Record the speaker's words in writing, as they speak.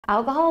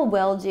Alcohol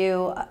will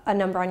do a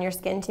number on your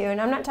skin too.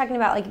 And I'm not talking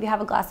about like if you have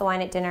a glass of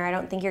wine at dinner, I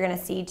don't think you're going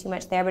to see too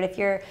much there. But if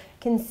you're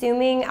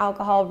consuming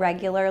alcohol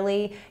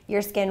regularly,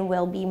 your skin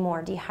will be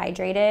more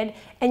dehydrated.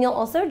 And you'll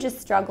also just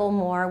struggle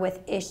more with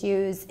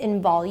issues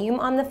in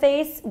volume on the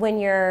face when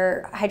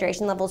your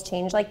hydration levels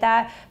change like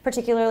that,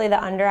 particularly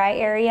the under eye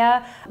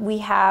area. We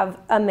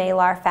have a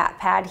Malar fat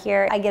pad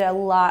here. I get a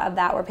lot of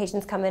that where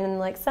patients come in and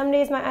like, some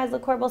days my eyes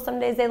look horrible, some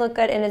days they look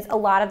good. And a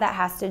lot of that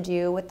has to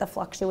do with the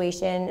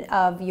fluctuation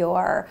of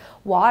your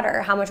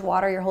water, how much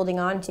water you're holding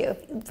on to.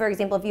 For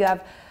example, if you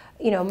have,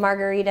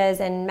 margaritas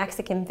and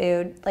Mexican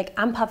food, like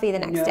I'm puffy the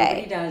next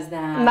day. Nobody does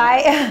that.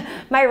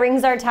 My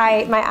rings are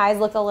tight, my eyes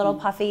look a little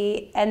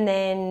puffy, and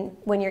then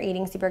when you're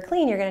eating super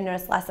clean, you're gonna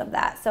notice less of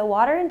that. So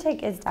water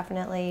intake is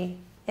definitely,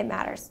 it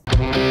matters.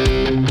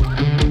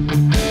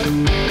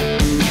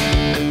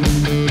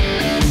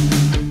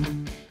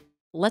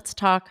 Let's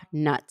talk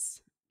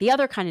nuts. The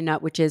other kind of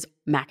nut, which is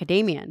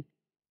macadamia.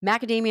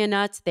 Macadamia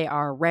nuts, they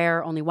are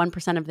rare, only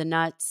 1% of the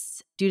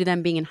nuts. Due to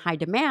them being in high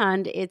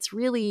demand, it's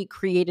really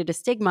created a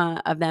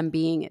stigma of them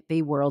being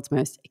the world's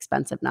most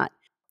expensive nut.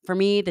 For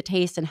me, the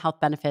taste and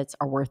health benefits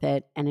are worth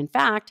it. And in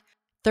fact,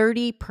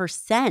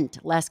 30%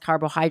 less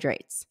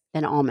carbohydrates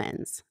than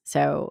almonds.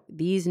 So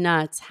these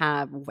nuts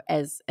have,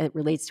 as it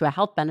relates to a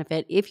health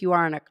benefit, if you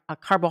are on a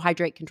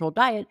carbohydrate-controlled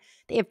diet,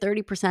 they have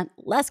 30%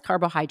 less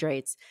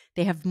carbohydrates.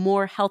 They have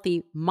more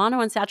healthy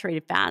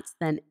monounsaturated fats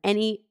than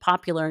any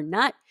popular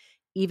nut.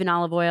 Even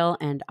olive oil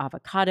and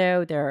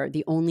avocado, they're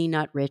the only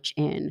nut rich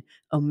in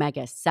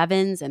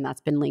omega-7s, and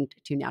that's been linked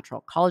to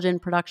natural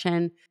collagen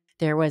production.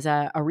 There was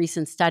a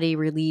recent study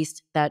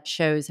released that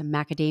shows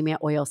macadamia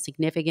oil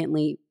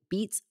significantly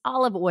beats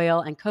olive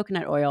oil and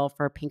coconut oil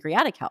for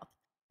pancreatic health.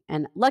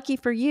 And lucky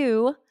for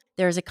you,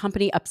 there's a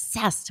company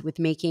obsessed with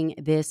making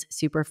this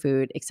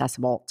superfood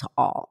accessible to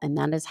all, and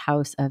that is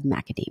House of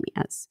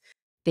Macadamias.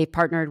 They've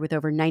partnered with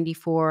over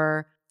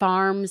 94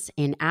 farms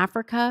in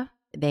Africa.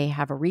 They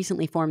have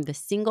recently formed the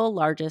single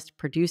largest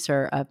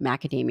producer of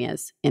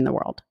macadamias in the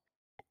world.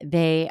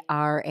 They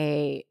are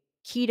a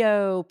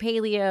keto,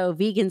 paleo,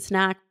 vegan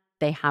snack.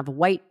 They have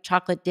white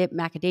chocolate dip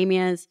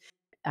macadamias.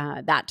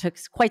 That took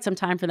quite some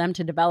time for them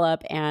to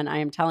develop, and I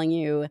am telling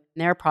you,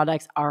 their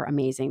products are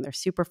amazing. They're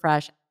super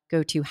fresh.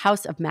 Go to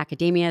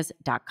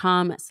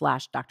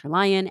houseofmacadamias.com/Dr.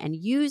 Lyon and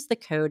use the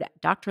code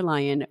Dr.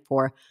 Lyon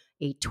for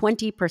a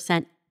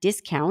 20%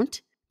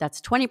 discount. That's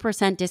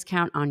 20%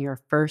 discount on your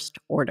first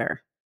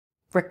order.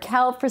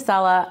 Racquel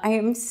Frisella, I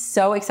am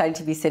so excited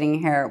to be sitting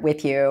here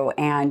with you.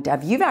 And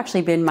you've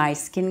actually been my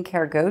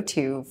skincare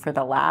go-to for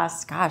the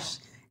last, at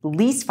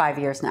least 5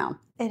 years now.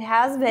 It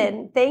has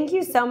been. Thank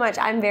you so much.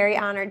 I'm very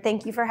honored.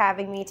 Thank you for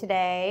having me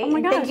today. Oh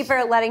my gosh. Thank you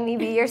for letting me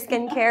be your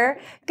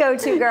skincare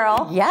go-to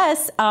girl.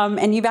 Yes.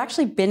 And you've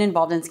actually been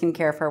involved in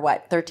skincare for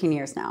 13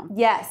 years now?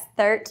 Yes,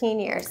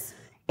 13 years.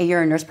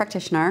 You're a nurse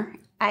practitioner.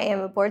 I am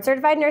a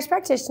board-certified nurse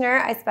practitioner.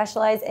 I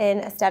specialize in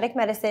aesthetic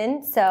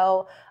medicine.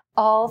 So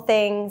all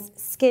things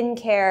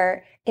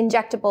skincare,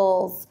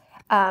 injectables.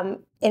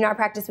 In our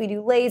practice, we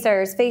do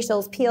lasers,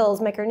 facials, peels,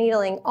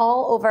 microneedling,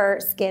 all over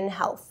skin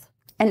health.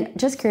 And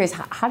just curious,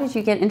 how did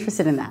you get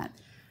interested in that?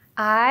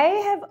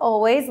 I have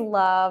always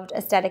loved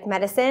aesthetic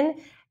medicine,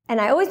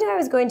 and I always knew I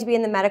was going to be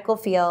in the medical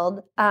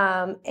field.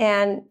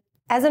 And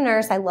as a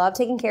nurse, I love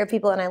taking care of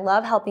people and I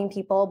love helping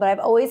people, but I've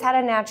always had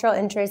a natural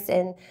interest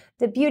in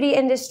the beauty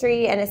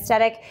industry and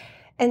aesthetic.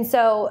 And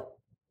so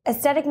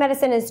aesthetic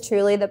medicine is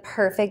truly the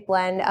perfect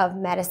blend of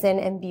medicine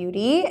and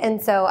beauty. And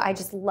so I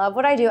just love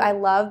what I do. I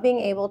love being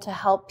able to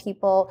help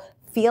people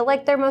feel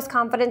like their most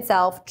confident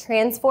self,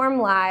 transform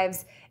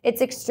lives.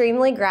 It's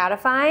extremely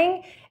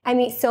gratifying. I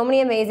meet so many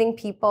amazing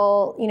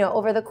people,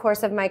 over the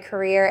course of my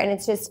career, and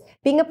it's just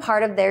being a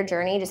part of their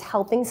journey, just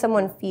helping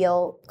someone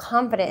feel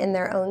confident in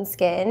their own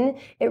skin.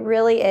 It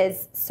really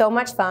is so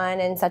much fun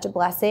and such a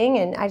blessing,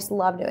 and I just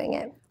love doing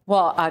it.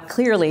 Well,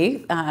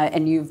 clearly,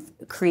 and you've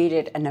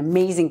created an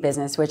amazing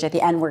business, which at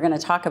the end we're going to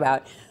talk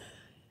about.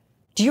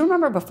 Do you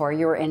remember before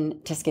you were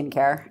into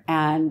skincare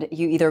and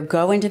you either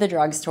go into the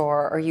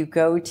drugstore or you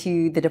go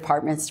to the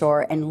department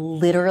store and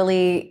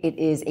literally it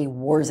is a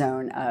war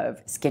zone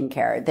of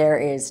skincare? There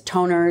is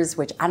toners,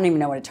 which I don't even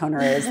know what a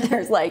toner is.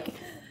 There's like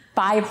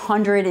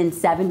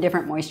 507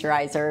 different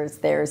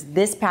moisturizers. There's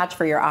this patch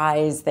for your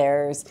eyes.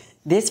 There's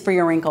this for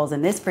your wrinkles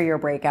and this for your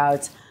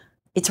breakouts.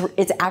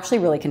 It's actually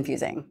really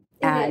confusing.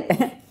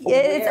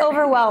 It's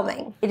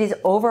overwhelming. It is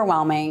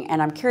overwhelming.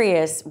 And I'm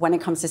curious, when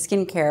it comes to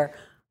skincare,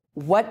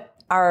 what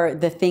are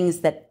the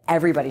things that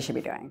everybody should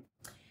be doing?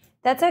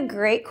 That's a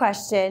great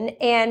question.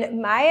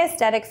 And my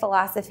aesthetic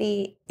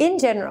philosophy in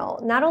general,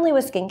 not only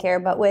with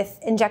skincare, but with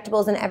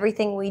injectables and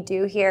everything we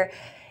do here,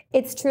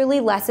 It's truly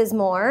less is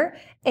more.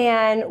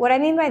 And what I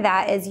mean by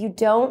that is you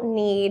don't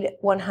need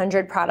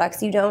 100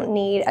 products. You don't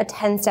need a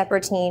 10-step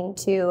routine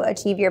to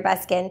achieve your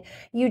best skin.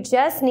 You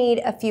just need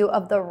a few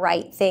of the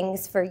right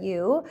things for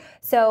you.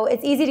 So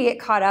it's easy to get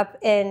caught up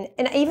in,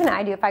 and even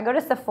I do, if I go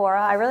to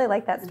Sephora, I really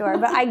like that store,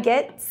 but I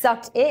get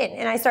sucked in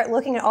and I start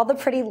looking at all the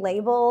pretty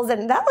labels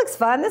and that looks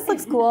fun, this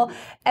looks cool.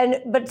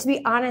 But to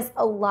be honest,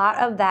 a lot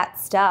of that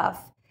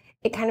stuff,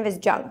 it kind of is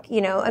junk,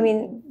 you know? I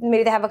mean,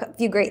 maybe they have a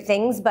few great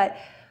things, but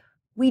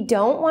we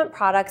don't want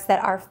products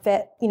that are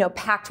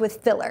packed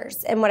with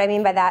fillers. And what I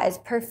mean by that is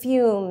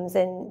perfumes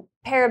and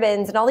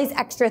parabens and all these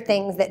extra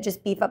things that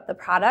just beef up the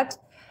product.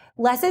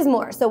 Less is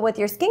more. So with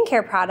your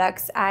skincare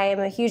products, I am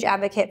a huge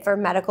advocate for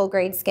medical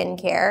grade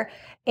skincare.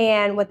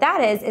 And what that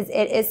is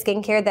it is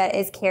skincare that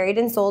is carried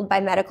and sold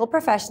by medical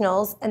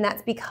professionals. And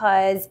that's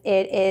because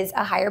it is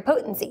a higher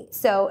potency.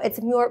 So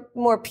it's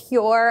more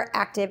pure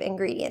active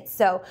ingredients.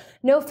 So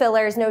no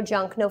fillers, no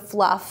junk, no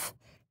fluff,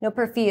 no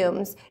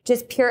perfumes,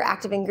 just pure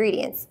active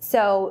ingredients.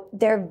 So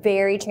they're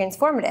very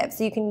transformative.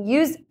 So you can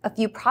use a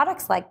few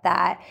products like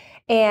that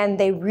and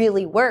they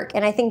really work.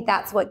 And I think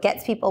that's what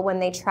gets people when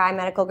they try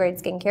medical grade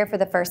skincare for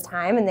the first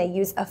time and they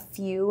use a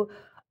few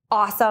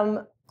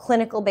awesome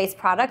clinical based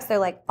products. They're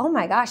like, oh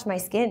my gosh, my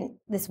skin,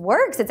 this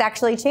works. It's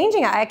actually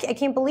changing. I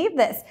can't believe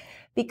this.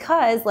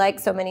 Because like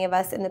so many of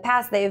us in the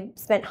past, they've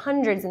spent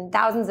hundreds and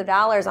thousands of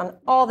dollars on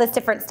all this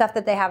different stuff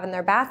that they have in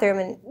their bathroom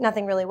and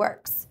nothing really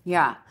works.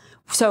 Yeah.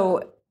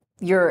 So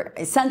you're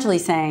essentially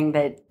saying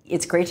that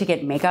it's great to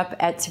get makeup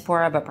at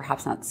Sephora, but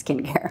perhaps not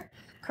skincare.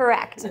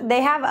 Correct.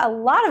 They have a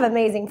lot of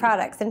amazing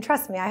products, and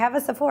trust me, I have a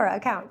Sephora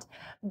account.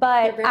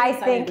 But I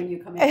think when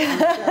you come in, I'm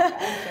sure,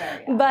 yeah.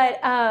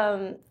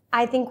 But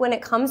I think when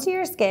it comes to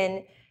your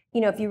skin,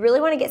 you know, if you really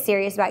want to get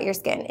serious about your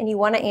skin and you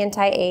want to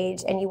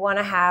anti-age and you want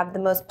to have the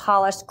most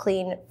polished,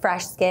 clean,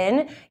 fresh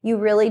skin, you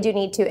really do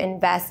need to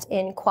invest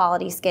in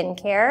quality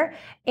skincare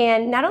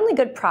and not only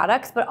good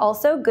products, but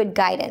also good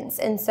guidance.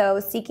 And so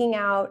seeking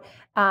out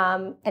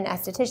an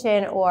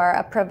esthetician or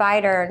a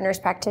provider, nurse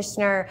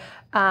practitioner,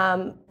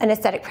 an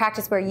aesthetic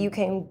practice where you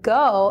can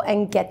go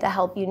and get the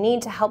help you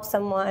need to help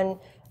someone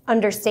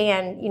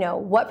understand, you know,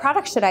 what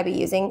products should I be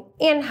using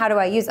and how do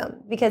I use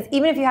them? Because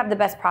even if you have the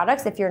best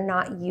products, if you're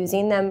not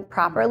using them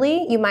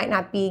properly, you might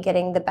not be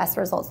getting the best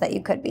results that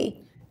you could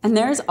be. And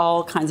there's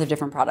all kinds of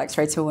different products,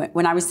 right? So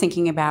when I was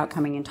thinking about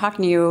coming and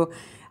talking to you,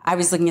 I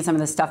was looking at some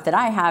of the stuff that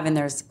I have, and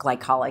there's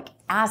glycolic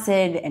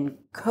acid and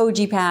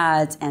koji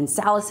pads and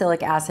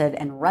salicylic acid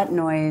and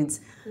retinoids.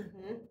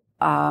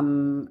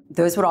 Mm-hmm.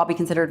 Those would all be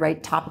considered,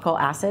 right, topical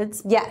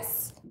acids?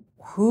 Yes.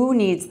 Who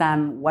needs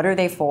them? What are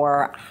they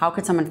for? How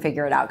could someone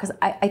figure it out? Because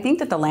I think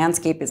that the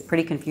landscape is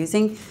pretty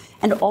confusing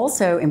and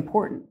also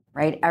important,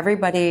 right?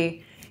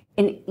 Everybody,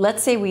 and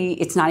let's say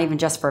it's not even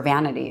just for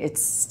vanity. It's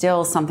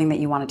still something that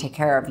you want to take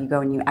care of. You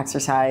go and you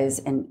exercise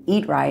and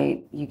eat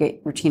right. You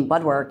get routine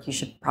blood work. You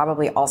should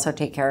probably also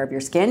take care of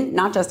your skin,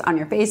 not just on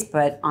your face,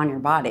 but on your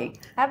body.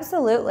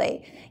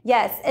 Absolutely.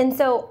 Yes. And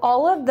so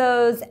all of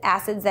those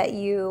acids that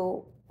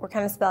you were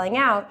kind of spelling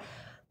out,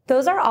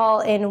 those are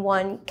all in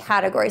one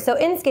category. So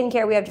in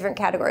skincare, we have different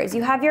categories.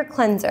 You have your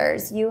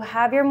cleansers, you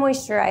have your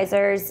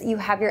moisturizers, you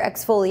have your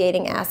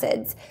exfoliating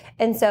acids.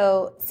 And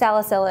so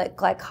salicylic,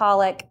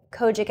 glycolic,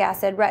 kojic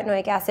acid,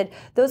 retinoic acid,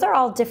 those are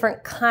all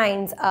different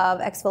kinds of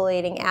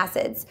exfoliating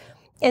acids.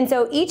 And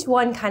so each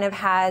one kind of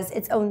has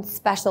its own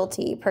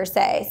specialty per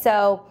se.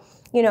 So,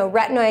 you know,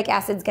 retinoic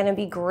acid is going to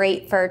be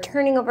great for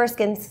turning over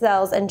skin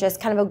cells and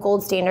just kind of a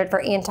gold standard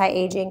for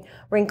anti-aging,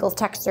 wrinkles,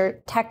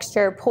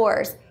 texture,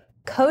 pores.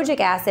 Kojic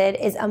acid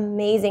is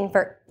amazing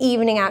for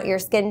evening out your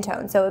skin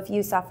tone. So if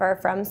you suffer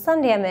from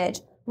sun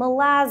damage,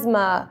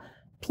 melasma,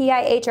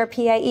 PIH or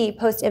PIE,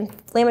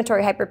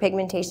 post-inflammatory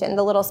hyperpigmentation,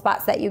 the little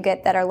spots that you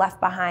get that are left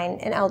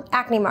behind, an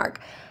acne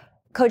mark,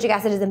 kojic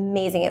acid is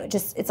amazing.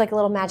 It's like a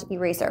little magic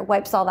eraser,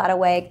 wipes all that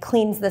away,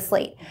 cleans the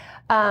slate.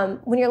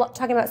 When you're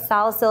talking about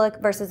salicylic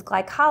versus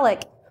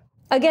glycolic,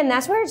 again,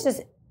 that's where it's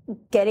just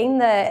getting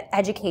the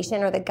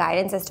education or the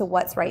guidance as to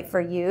what's right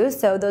for you.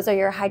 So those are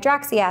your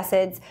hydroxy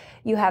acids.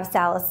 You have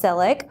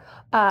salicylic,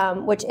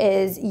 which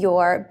is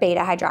your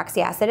beta hydroxy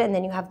acid, and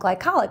then you have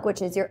glycolic,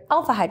 which is your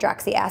alpha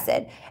hydroxy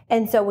acid.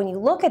 And so when you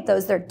look at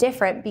those, they're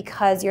different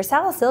because your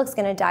salicylic is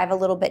going to dive a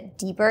little bit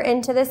deeper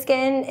into the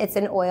skin. It's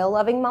an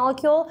oil-loving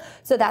molecule.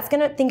 So that's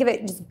going to, think of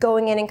it just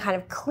going in and kind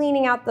of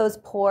cleaning out those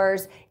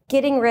pores,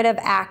 getting rid of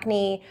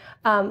acne.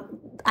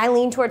 I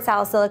lean towards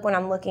salicylic when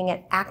I'm looking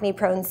at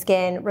acne-prone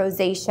skin,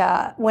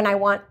 rosacea. When I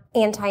want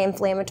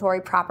anti-inflammatory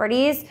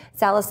properties,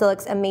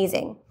 salicylic's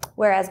amazing.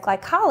 Whereas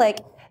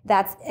glycolic,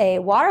 that's a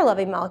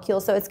water-loving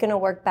molecule, so it's going to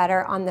work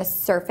better on the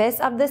surface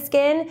of the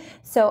skin.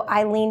 So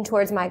I lean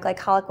towards my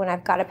glycolic when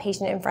I've got a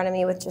patient in front of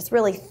me with just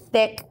really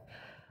thick,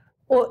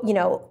 you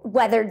know,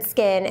 weathered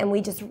skin, and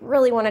we just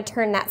really want to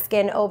turn that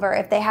skin over.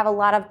 If they have a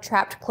lot of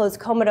trapped closed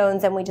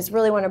comedones and we just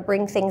really want to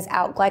bring things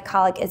out,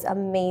 glycolic is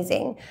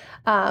amazing.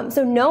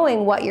 So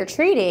knowing what you're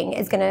treating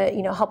is going to,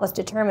 you know, help us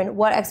determine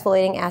what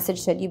exfoliating acid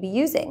should you be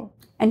using.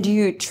 And do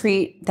you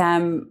treat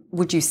them,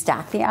 would you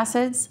stack the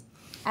acids?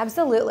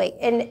 Absolutely.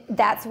 And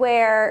that's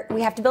where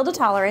we have to build a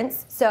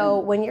tolerance. So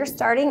when you're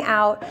starting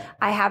out,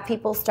 I have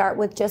people start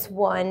with just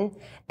one.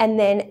 And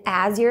then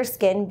as your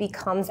skin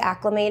becomes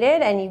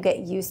acclimated and you get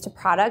used to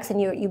products and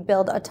you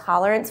build a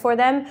tolerance for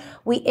them,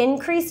 we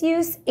increase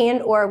use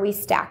and or we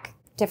stack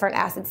different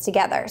acids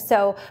together.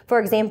 So for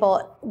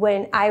example,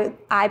 when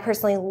I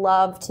personally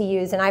love to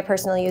use, and I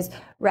personally use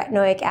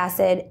retinoic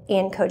acid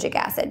and kojic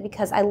acid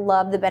because I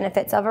love the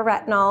benefits of a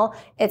retinol.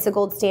 It's a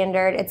gold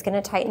standard. It's going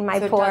to tighten my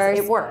pores.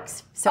 It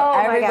works. So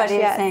everybody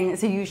is saying,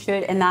 so you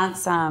should, and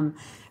that's,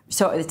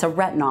 so it's a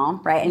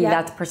retinol, right? And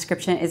that's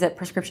prescription. Is it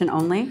prescription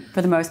only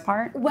for the most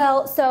part?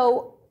 Well,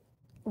 so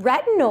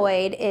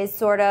retinoid is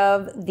sort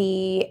of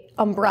the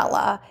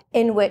umbrella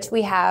in which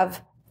we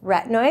have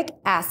retinoic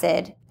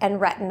acid and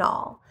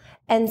retinol.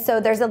 And so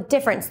there's a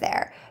difference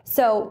there.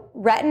 So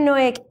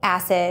retinoic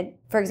acid,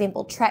 for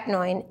example,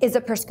 tretinoin, is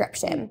a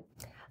prescription.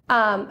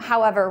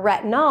 However,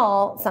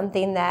 retinol,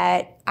 something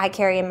that I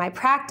carry in my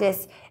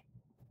practice,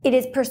 it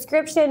is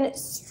prescription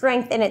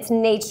strength in its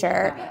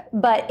nature,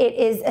 but it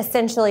is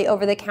essentially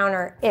over the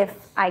counter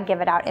if I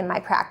give it out in my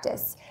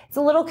practice. It's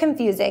a little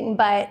confusing,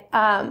 but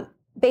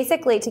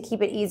basically to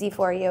keep it easy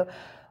for you,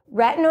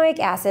 retinoic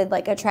acid,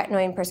 like a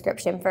tretinoin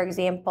prescription, for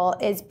example,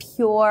 is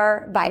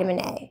pure vitamin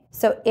A.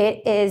 So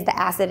it is the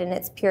acid in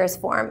its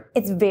purest form.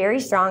 It's very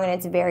strong and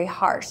it's very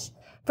harsh.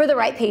 For the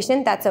right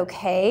patient, that's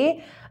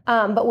okay.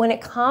 But when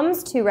it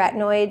comes to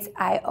retinoids,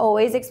 I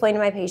always explain to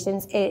my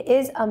patients, it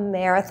is a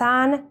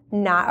marathon,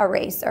 not a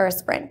race or a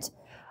sprint.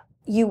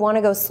 You want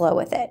to go slow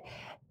with it.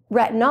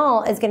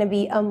 Retinol is going to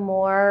be a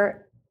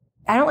more,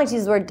 I don't like to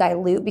use the word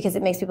dilute because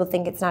it makes people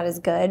think it's not as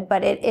good,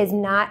 but it is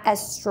not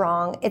as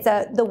strong. It's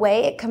the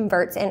way it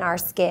converts in our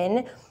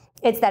skin,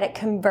 it's that it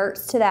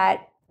converts to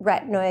that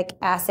retinoic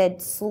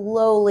acid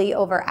slowly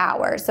over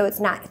hours. So it's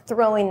not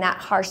throwing that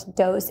harsh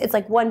dose. It's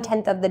like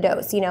 1/10 of the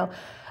dose, you know.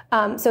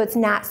 So it's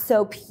not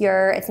so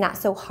pure, it's not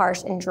so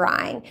harsh and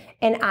drying.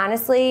 And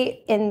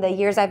honestly, in the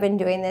years I've been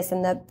doing this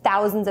and the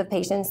thousands of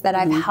patients that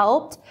I've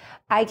helped,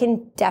 I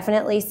can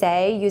definitely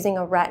say using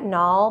a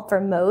retinol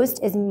for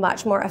most is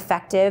much more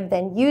effective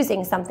than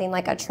using something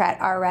like a tret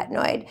or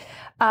retinoid.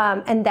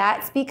 And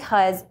that's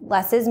because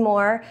less is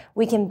more.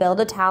 We can build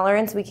a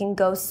tolerance. We can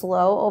go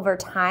slow over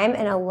time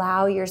and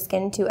allow your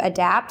skin to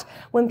adapt.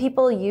 When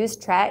people use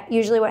tret,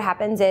 usually what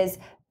happens is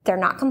they're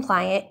not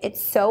compliant.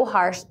 It's so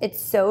harsh. It's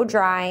so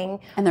drying.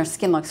 And their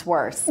skin looks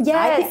worse.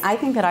 Yes. I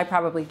think that I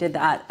probably did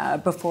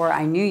that before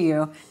I knew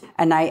you.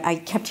 And I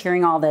kept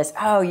hearing all this,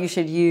 oh, you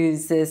should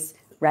use this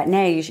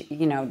retin-A,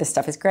 you know, this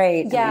stuff is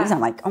great. Yeah. And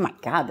I'm like, oh my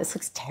God, this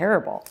looks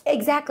terrible.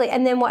 Exactly.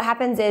 And then what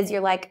happens is you're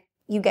like,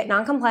 you get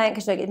non-compliant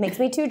because it makes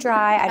me too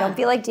dry. I don't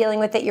feel like dealing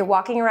with it. You're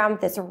walking around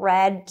with this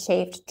red,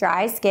 chafed,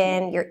 dry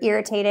skin. You're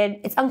irritated.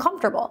 It's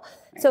uncomfortable.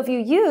 So if you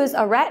use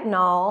a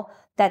retinol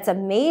that's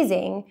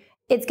amazing,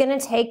 it's going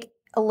to take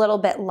a little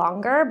bit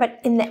longer, but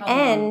in the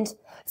end,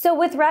 so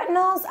with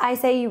retinols, I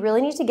say you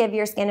really need to give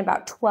your skin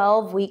about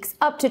 12 weeks,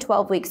 up to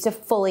 12 weeks to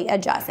fully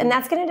adjust. And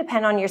that's going to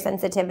depend on your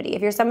sensitivity.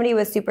 If you're somebody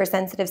with super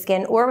sensitive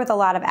skin or with a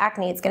lot of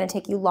acne, it's going to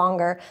take you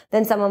longer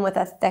than someone with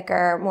a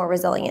thicker, more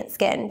resilient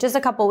skin. Just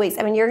a couple weeks.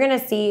 I mean, you're going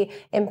to see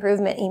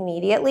improvement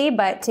immediately,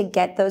 but to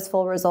get those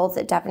full results,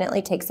 it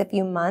definitely takes a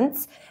few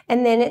months.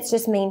 And then it's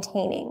just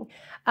maintaining.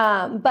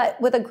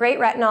 But with a great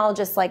retinol,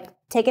 just like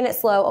taking it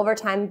slow over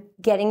time,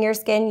 getting your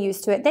skin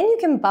used to it, then you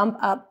can bump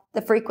up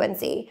the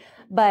frequency.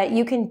 But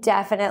you can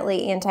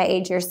definitely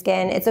anti-age your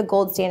skin. It's a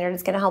gold standard.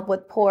 It's going to help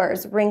with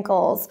pores,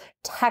 wrinkles,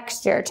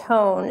 texture,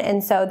 tone.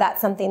 And so that's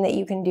something that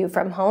you can do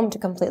from home to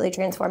completely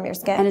transform your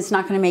skin. And it's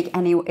not going to make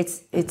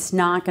it's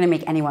not going to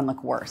make anyone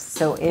look worse.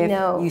 So if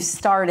you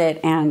start it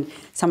and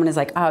someone is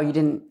like, oh,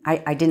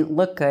 I didn't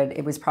look good,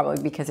 it was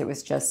probably because it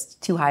was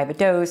just too high of a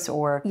dose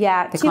or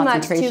the too much,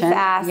 concentration. too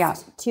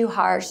fast, too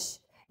harsh.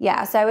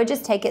 Yeah, so I would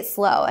just take it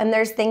slow. And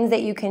there's things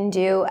that you can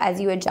do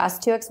as you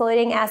adjust to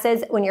exfoliating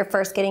acids when you're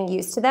first getting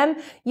used to them.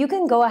 You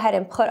can go ahead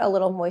and put a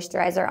little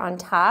moisturizer on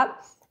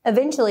top.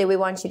 Eventually, we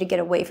want you to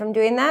get away from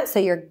doing that so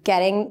you're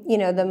getting, you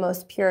know, the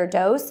most pure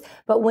dose.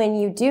 But when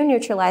you do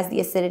neutralize the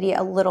acidity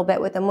a little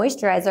bit with a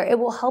moisturizer, it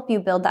will help you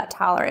build that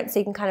tolerance so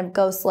you can kind of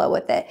go slow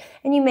with it.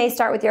 And you may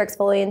start with your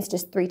exfoliants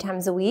just 3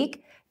 times a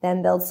week,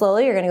 then build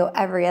slowly. You're going to go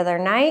every other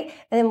night,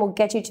 and then we'll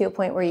get you to a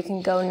point where you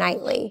can go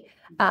nightly.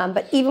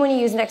 But even when you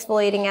use an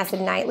exfoliating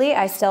acid nightly,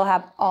 I still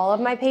have all of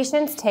my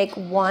patients take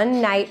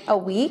 1 night a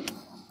week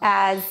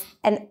as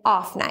an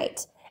off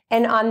night.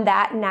 And on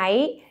that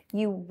night,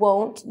 you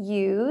won't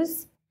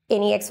use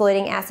any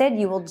exfoliating acid.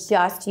 You will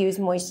just use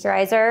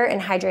moisturizer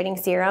and hydrating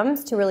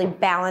serums to really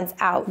balance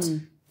out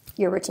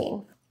your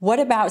routine. What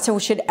about, so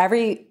should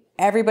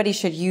everybody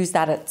should use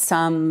that at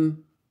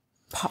some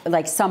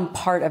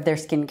part of their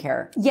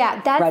skincare?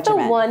 Yeah, that's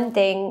regimen. the one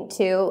thing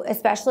too,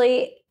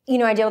 especially, you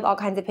know, I deal with all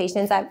kinds of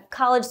patients. I have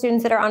college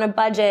students that are on a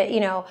budget, you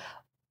know,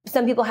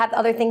 some people have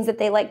other things that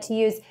they like to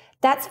use.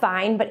 that's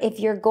fine. But if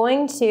you're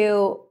going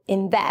to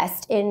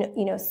invest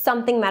in,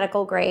 something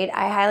medical grade,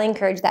 I highly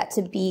encourage that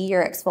to be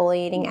your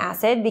exfoliating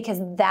acid, because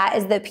that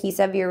is the piece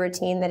of your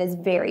routine that is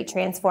very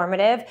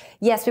transformative.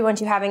 Yes, we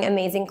want you having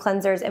amazing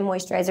cleansers and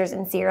moisturizers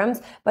and serums,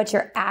 but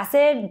your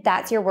acid,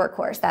 that's your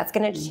workhorse. That's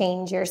going to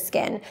change your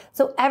skin.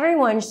 So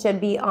everyone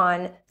should be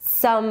on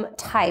some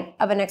type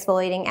of an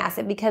exfoliating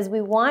acid, because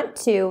we want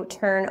to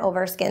turn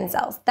over skin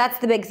cells. That's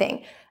the big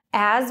thing.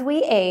 As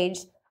we age,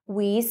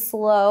 we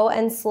slow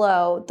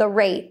the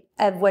rate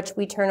of which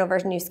we turn over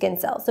new skin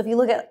cells. So if you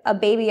look at a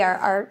baby,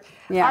 our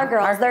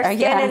girls, their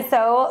skin is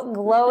so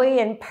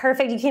glowy and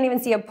perfect, you can't even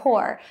see a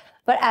pore.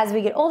 But as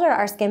we get older,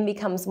 our skin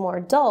becomes more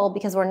dull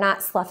because we're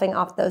not sloughing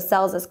off those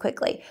cells as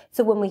quickly.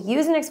 So when we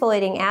use an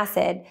exfoliating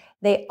acid,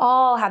 they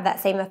all have that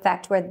same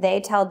effect where they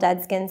tell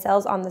dead skin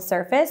cells on the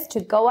surface to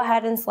go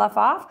ahead and slough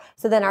off.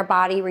 So then our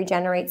body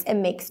regenerates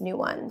and makes new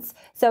ones.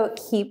 So it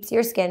keeps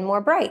your skin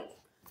more bright.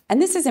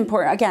 And this is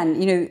important.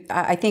 Again,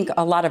 I think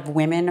a lot of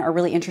women are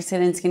really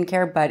interested in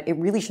skincare, but it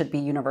really should be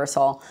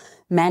universal.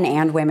 Men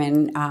and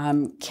women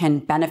can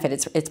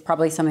benefit. It's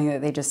probably something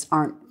that they just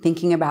aren't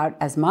thinking about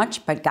as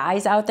much. But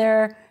guys out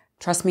there,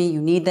 trust me,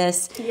 you need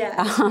this.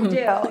 Yes, you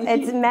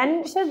do.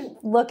 Men should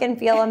look and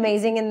feel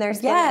amazing in their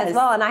skin as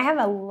well. And I have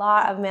a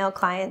lot of male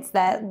clients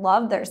that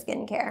love their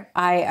skincare.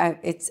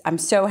 I'm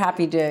so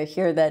happy to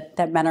hear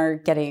that men are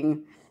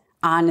getting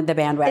on the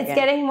bandwagon. It's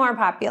getting more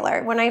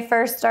popular. When I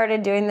first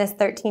started doing this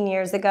 13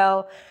 years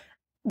ago,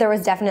 there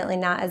was definitely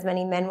not as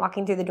many men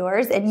walking through the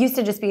doors. It used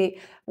to just be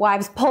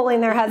wives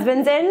pulling their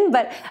husbands in.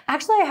 But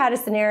actually, I had a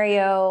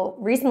scenario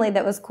recently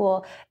that was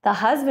cool. The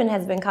husband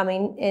has been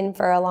coming in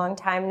for a long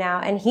time now,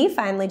 and he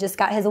finally just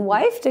got his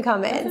wife to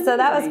come in. So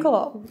that was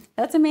cool.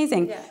 That's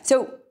amazing. Yeah.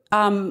 So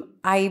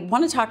I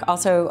want to talk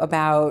also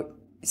about,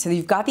 so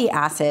you've got the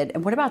acid,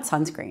 and what about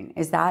sunscreen?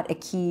 Is that a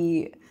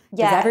key?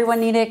 Does everyone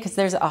need it? Because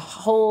there's a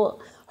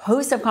whole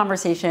host of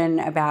conversation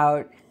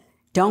about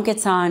don't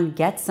get sun,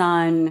 get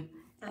sun.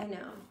 I know.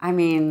 I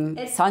mean,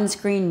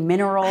 sunscreen,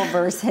 mineral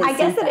versus I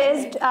guess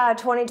synthetic. It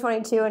is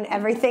 2022 and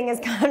everything is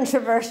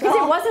controversial.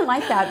 Because it wasn't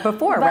like that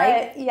before,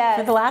 right? Yes.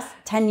 For the last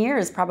 10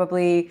 years,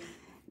 probably,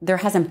 there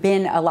hasn't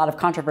been a lot of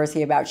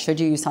controversy about should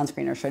you use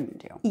sunscreen or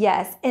shouldn't you.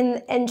 Yes,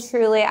 and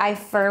truly, I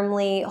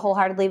firmly,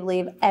 wholeheartedly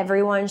believe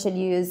everyone should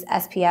use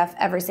SPF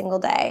every single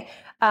day.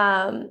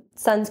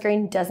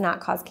 Sunscreen does not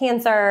cause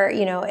cancer.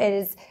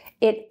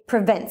 It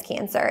prevents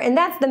cancer. And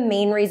that's the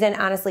main reason,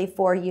 honestly,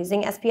 for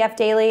using SPF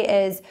daily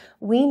is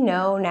we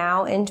know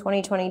now in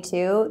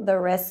 2022 the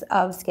risks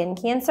of skin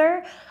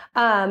cancer.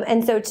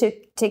 And so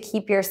to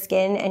keep your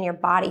skin and your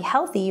body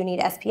healthy, you need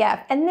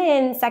SPF. And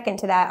then second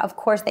to that, of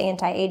course, the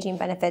anti-aging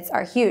benefits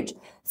are huge.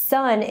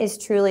 Sun is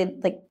truly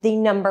like the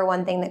number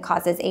one thing that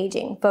causes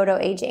aging,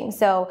 photoaging.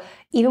 So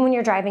even when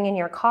you're driving in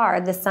your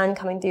car, the sun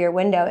coming through your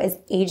window is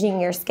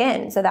aging your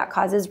skin. So that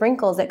causes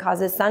wrinkles, it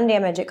causes sun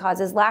damage, it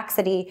causes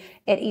laxity,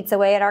 it eats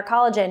away at our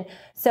collagen.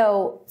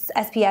 So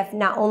SPF,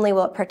 not only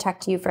will it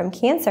protect you from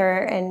cancer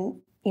and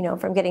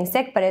from getting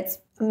sick, but it's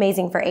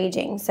amazing for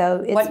aging.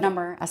 So what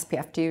number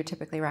SPF do you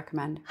typically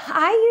recommend?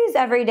 I use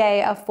every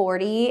day a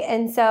 40.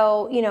 And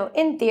so,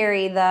 in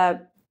theory,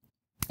 the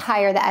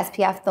higher the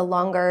SPF, the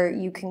longer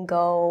you can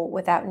go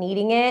without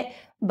needing it.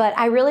 But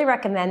I really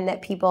recommend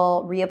that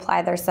people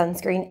reapply their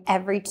sunscreen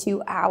every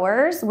 2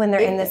 hours when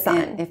they're in the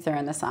sun. If they're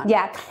in the sun.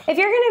 Yeah. If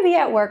you're going to be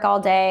at work all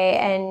day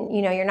and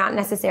you're not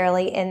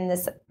necessarily in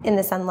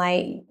the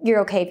sunlight, you're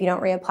okay if you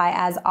don't reapply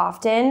as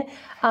often.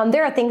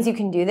 There are things you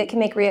can do that can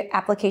make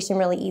reapplication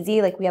really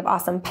easy. Like we have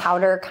awesome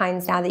powder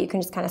kinds now that you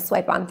can just kind of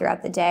swipe on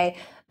throughout the day.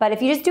 But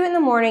if you just do it in the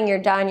morning, you're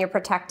done, you're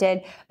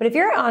protected. But if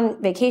you're on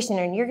vacation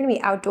and you're going to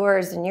be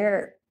outdoors and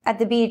you're at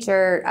the beach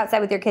or outside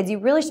with your kids, you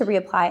really should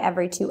reapply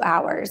every 2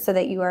 hours so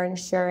that you are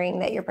ensuring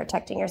that you're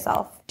protecting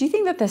yourself. Do you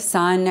think that the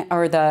sun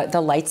or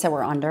the lights that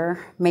we're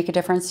under make a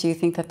difference? Do you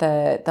think that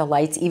the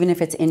lights, even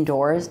if it's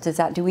indoors, does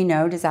that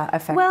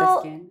affect the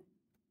skin?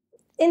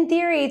 In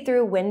theory,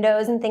 through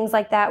windows and things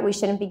like that, we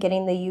shouldn't be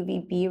getting the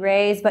UVB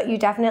rays, but you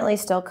definitely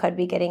still could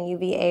be getting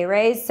UVA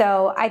rays.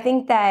 So I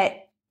think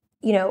that,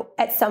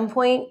 at some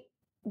point,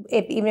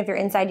 even if you're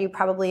inside, you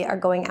probably are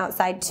going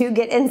outside to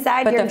get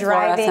inside. But you're the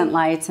driving. Fluorescent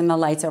lights and the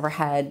lights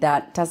overhead,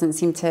 that doesn't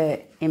seem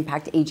to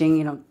impact aging,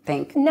 you don't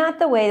think? Not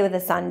the way the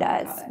sun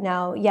does.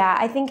 No. Yeah.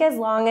 I think as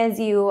long as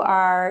you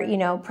are,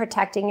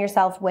 protecting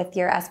yourself with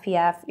your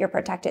SPF, you're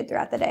protected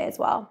throughout the day as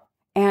well.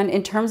 And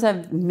in terms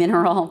of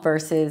mineral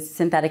versus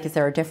synthetic, is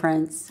there a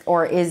difference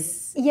or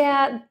is...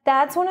 Yeah,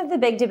 that's one of the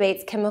big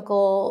debates,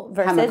 chemical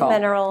versus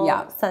mineral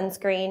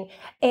sunscreen.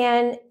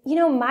 And,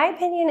 my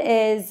opinion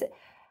is...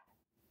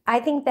 I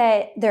think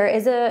that there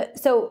is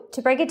so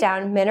to break it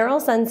down,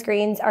 mineral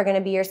sunscreens are going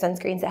to be your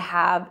sunscreens that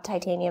have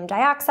titanium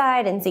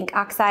dioxide and zinc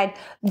oxide.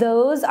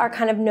 Those are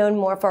kind of known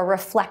more for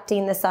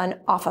reflecting the sun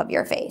off of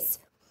your face.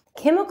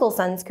 Chemical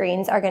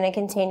sunscreens are going to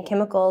contain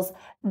chemicals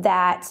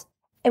that,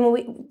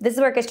 and this is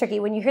where it gets tricky.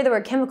 When you hear the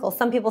word chemical,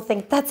 some people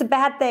think that's a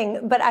bad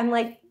thing, but I'm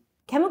like,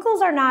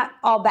 chemicals are not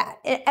all bad.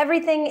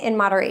 Everything in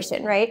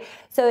moderation, right?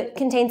 So it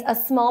contains a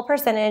small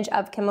percentage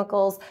of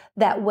chemicals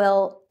that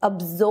will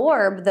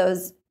absorb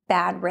those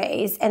bad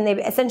rays, and they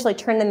essentially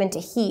turn them into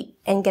heat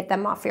and get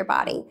them off your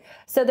body.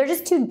 So they're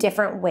just two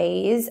different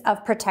ways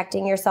of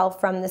protecting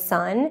yourself from the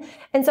sun.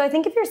 And so I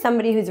think if you're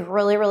somebody who's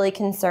really, really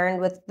concerned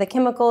with the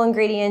chemical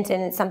ingredient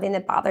and it's something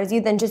that bothers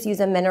you, then just use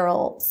a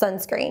mineral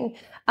sunscreen.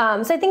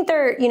 So I think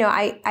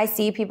I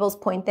see people's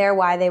point there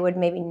why they would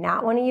maybe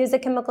not want to use a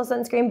chemical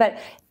sunscreen. But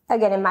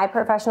again, in my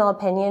professional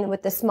opinion,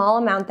 with the small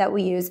amount that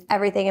we use,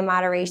 everything in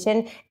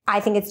moderation, I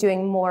think it's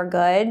doing more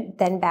good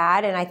than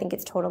bad. And I think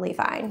it's totally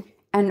fine.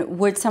 And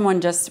would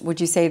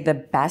you say the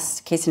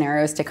best case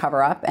scenario is to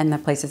cover up, and the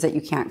places that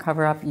you can't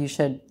cover up, you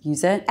should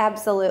use it?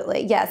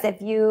 Absolutely. Yes. If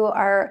you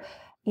are,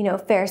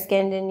 fair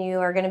skinned and you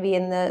are going to be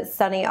in the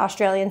sunny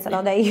Australian sun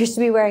all day, you should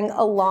be wearing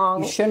a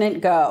long. You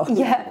shouldn't go.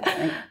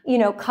 Yeah.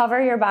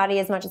 Cover your body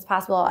as much as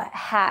possible.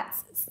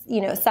 Hats,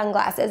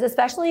 sunglasses,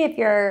 especially if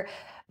you're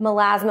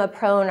melasma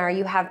prone or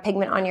you have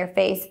pigment on your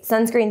face.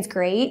 Sunscreen's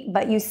great,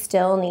 but you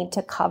still need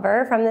to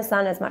cover from the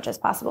sun as much as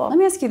possible. Let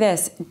me ask you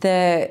this.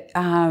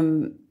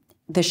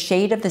 The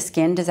shade of the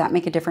skin, does that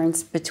make a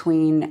difference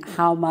between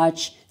how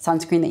much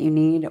sunscreen that you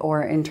need,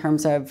 or in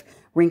terms of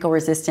wrinkle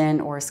resistant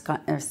or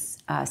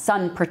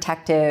sun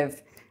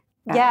protective?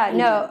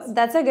 No,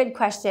 that's a good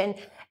question.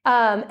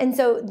 And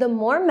so the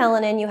more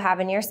melanin you have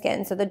in your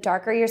skin, so the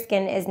darker your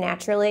skin is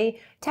naturally,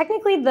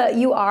 technically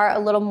you are a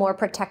little more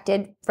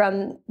protected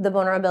from the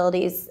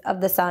vulnerabilities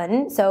of the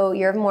sun. So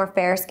you're more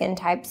fair skin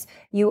types.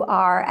 You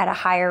are at a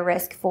higher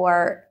risk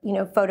for,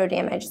 photo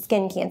damage,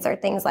 skin cancer,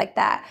 things like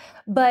that.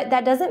 But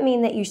that doesn't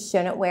mean that you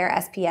shouldn't wear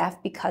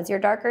SPF because you're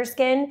darker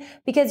skin,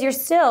 because you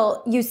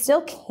still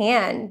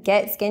can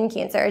get skin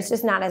cancer. It's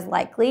just not as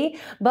likely,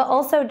 but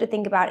also to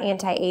think about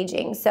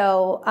anti-aging.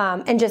 So,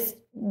 and just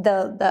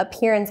the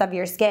appearance of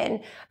your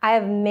skin. I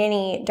have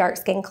many dark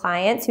skin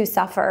clients who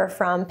suffer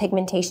from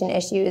pigmentation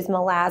issues,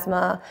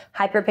 melasma,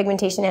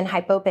 hyperpigmentation, and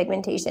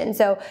hypopigmentation.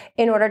 So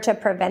in order to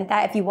prevent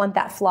that, if you want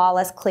that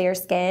flawless, clear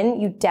skin,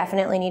 you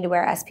definitely need to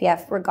wear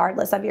SPF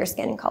regardless of your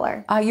skin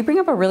color. You bring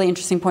up a really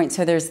interesting point.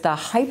 So there's the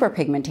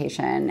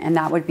hyperpigmentation, and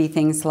that would be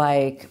things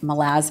like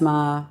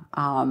melasma.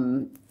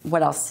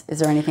 What else? Is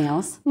there anything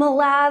else?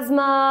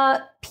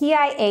 Melasma,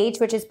 PIH,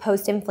 which is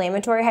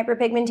post-inflammatory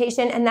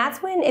hyperpigmentation. And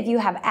that's when if you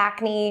have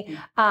acne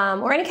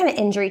or any kind of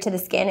injury to the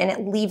skin and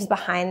it leaves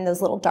behind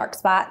those little dark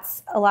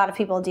spots, a lot of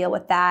people deal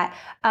with that.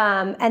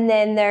 And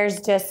then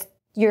there's just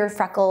your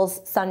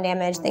freckles, sun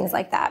damage, things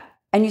like that.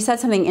 And you said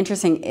something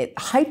interesting,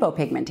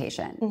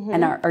 hypopigmentation. Mm-hmm.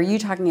 And are you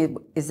talking,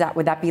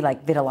 would that be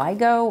like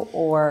vitiligo,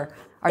 or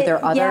are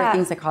there other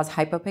things that cause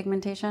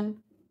hypopigmentation?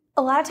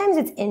 A lot of times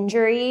it's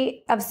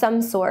injury of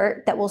some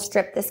sort that will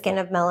strip the skin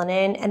of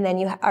melanin, and then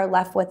you are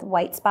left with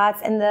white spots.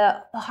 And the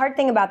hard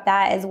thing about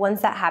that is once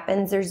that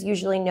happens, there's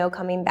usually no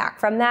coming back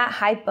from that.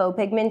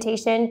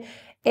 Hypopigmentation,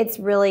 it's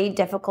really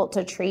difficult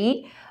to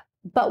treat.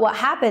 But what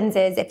happens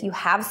is if you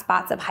have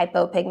spots of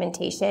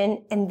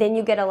hypopigmentation and then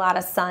you get a lot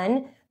of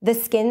sun, the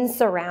skin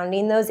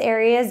surrounding those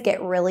areas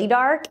get really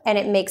dark, and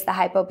it makes the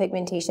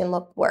hypopigmentation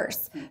look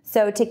worse.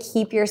 So to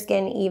keep your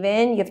skin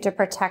even, you have to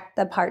protect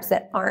the parts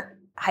that aren't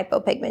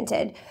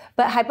hypopigmented.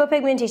 But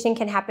hypopigmentation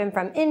can happen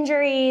from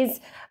injuries.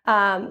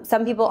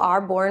 Some people are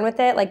born with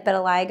it, like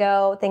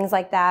vitiligo, things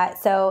like that.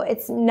 So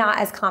it's not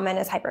as common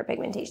as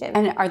hyperpigmentation.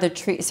 And are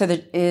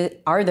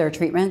there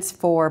treatments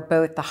for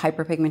both the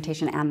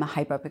hyperpigmentation and the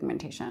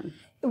hypopigmentation?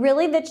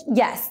 Really,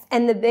 yes.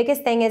 And the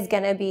biggest thing is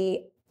going to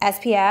be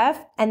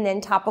SPF and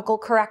then topical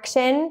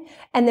correction.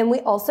 And then we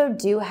also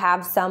do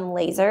have some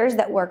lasers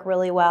that work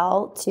really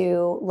well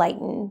to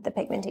lighten the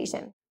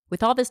pigmentation.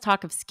 With all this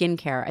talk of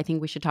skincare, I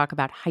think we should talk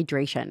about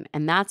hydration.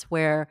 And that's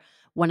where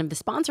one of the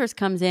sponsors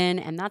comes in,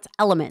 and that's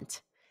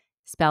Element,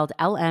 spelled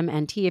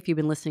LMNT. If you've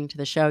been listening to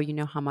the show, you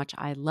know how much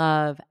I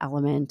love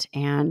Element.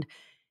 And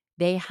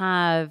they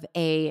have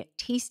a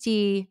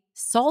tasty,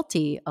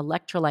 salty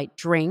electrolyte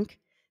drink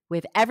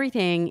with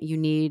everything you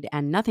need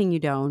and nothing you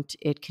don't.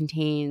 It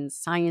contains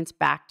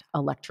science-backed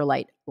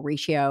electrolyte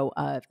ratio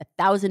of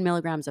 1,000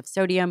 milligrams of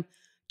sodium,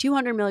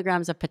 200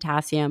 milligrams of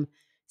potassium,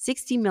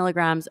 60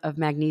 milligrams of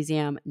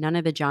magnesium, none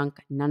of the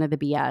junk, none of the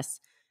BS.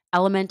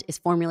 Element is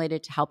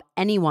formulated to help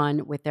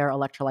anyone with their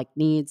electrolyte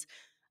needs.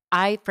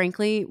 I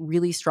frankly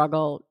really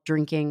struggle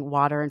drinking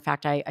water. In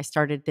fact, I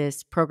started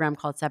this program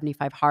called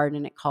 75 Hard,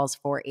 and it calls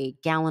for a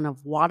gallon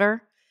of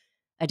water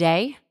a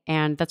day.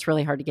 And that's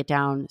really hard to get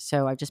down.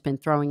 So I've just been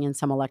throwing in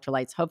some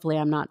electrolytes. Hopefully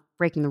I'm not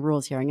breaking the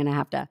rules here. I'm going to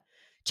have to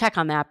check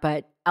on that.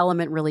 But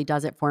Element really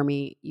does it for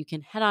me. You can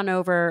head on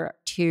over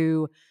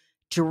to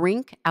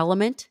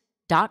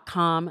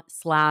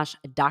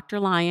drinkelement.com/Dr.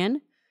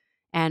 Lyon.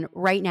 And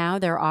right now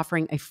they're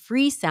offering a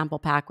free sample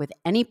pack with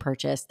any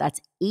purchase.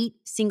 That's 8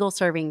 single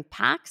serving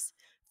packs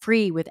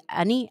free with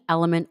any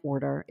Element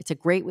order. It's a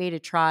great way to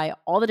try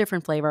all the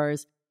different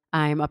flavors.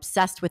 I'm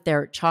obsessed with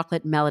their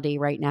chocolate melody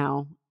right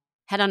now.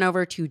 Head on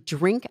over to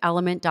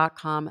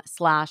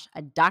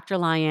drinkelement.com/Dr.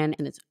 Lyon,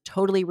 and it's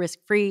totally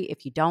risk-free.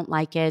 If you don't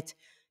like it,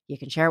 You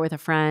can share it with a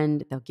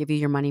friend. They'll give you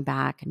your money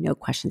back, no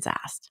questions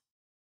asked.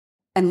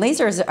 And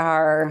lasers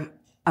are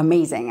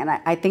amazing. And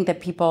I think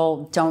that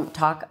people don't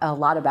talk a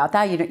lot about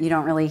that. You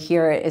don't really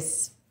hear it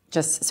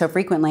just so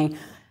frequently.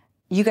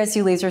 You guys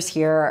do lasers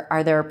here.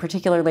 Are there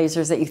particular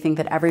lasers that you think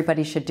that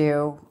everybody should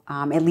do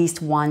at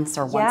least once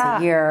or once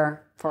a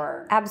year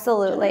for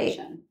Absolutely.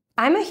 generation?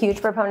 I'm a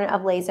huge proponent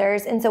of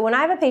lasers. And so when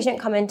I have a patient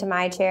come into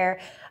my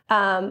chair,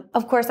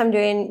 of course I'm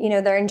doing,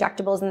 their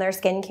injectables and their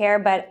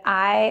skincare, but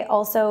I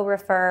also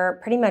refer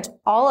pretty much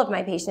all of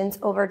my patients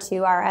over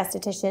to our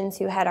estheticians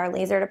who head our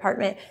laser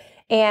department.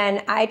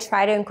 And I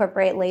try to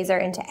incorporate laser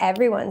into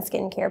everyone's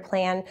skincare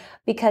plan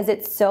because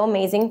it's so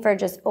amazing for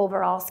just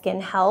overall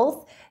skin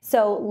health.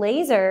 So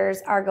lasers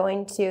are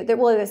going to,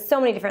 there's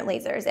so many different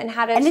lasers and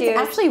how to choose. It's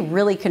actually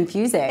really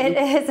confusing. It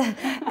is.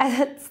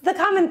 It's the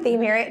common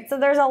theme here. So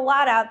there's a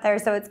lot out there,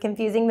 so it's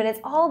confusing, but it's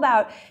all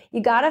about,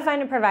 you got to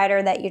find a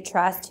provider that you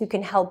trust who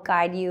can help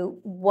guide you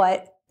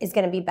what is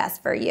going to be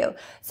best for you.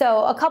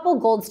 So a couple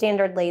gold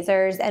standard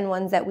lasers and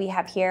ones that we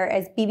have here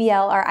is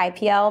BBL or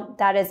IPL.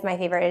 That is my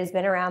favorite. It has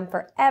been around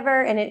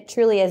forever, and it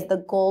truly is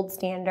the gold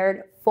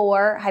standard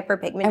for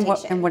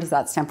hyperpigmentation. And what does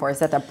that stand for? Is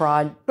that the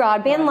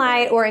broadband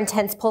light or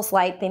intense pulse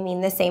light? They mean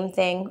the same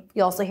thing.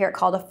 You also hear it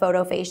called a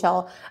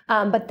photofacial.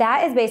 But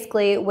that is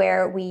basically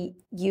where we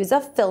use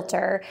a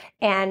filter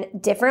and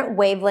different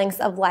wavelengths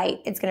of light.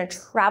 It's going to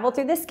travel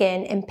through the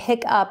skin and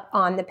pick up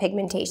on the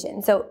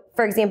pigmentation. So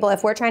for example,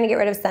 if we're trying to get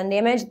rid of sun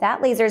damage,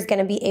 that laser is going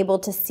to be able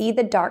to see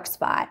the dark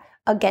spot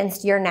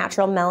against your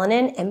natural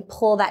melanin and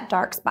pull that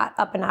dark spot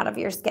up and out of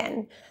your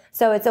skin.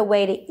 So it's a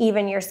way to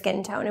even your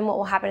skin tone. And what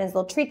will happen is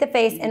they'll treat the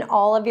face and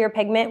all of your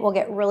pigment will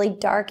get really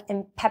dark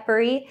and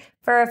peppery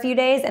for a few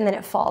days and then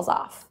it falls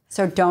off.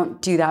 So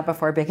don't do that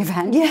before a big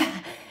event? Yeah.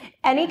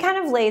 Any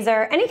kind of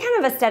laser, any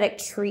kind of aesthetic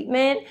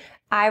treatment,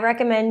 I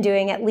recommend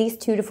doing at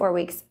least 2 to 4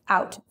 weeks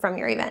out from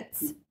your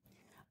events.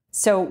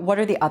 So what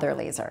are the other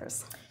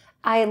lasers?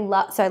 I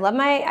love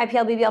my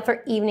IPL BBL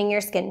for evening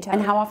your skin tone.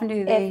 And how often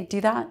do they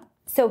do that?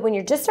 So when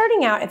you're just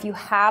starting out, if you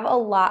have a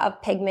lot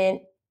of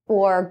pigment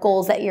or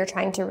goals that you're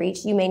trying to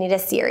reach, you may need a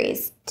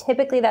series.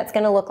 Typically, that's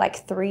going to look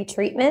like 3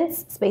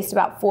 treatments spaced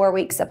about 4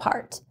 weeks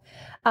apart.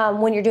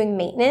 When you're doing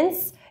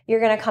maintenance, you're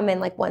going to come in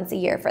like once a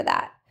year for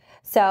that.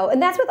 So,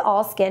 and that's with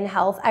all skin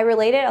health. I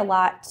relate it a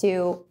lot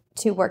to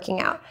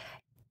working out.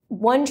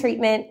 One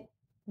treatment,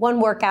 one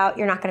workout,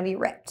 you're not going to be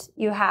ripped.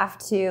 You have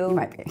to. You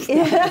might be.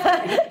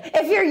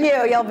 If you're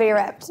you'll be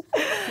ripped.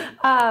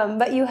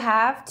 But you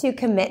have to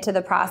commit to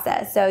the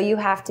process. So you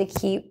have to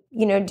keep,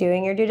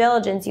 doing your due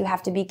diligence. You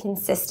have to be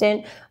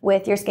consistent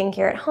with your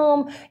skincare at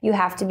home. You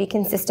have to be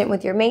consistent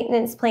with your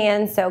maintenance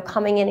plan. So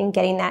coming in and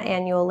getting that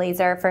annual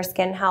laser for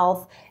skin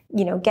health,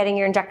 getting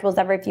your injectables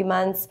every few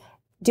months,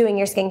 doing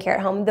your skincare at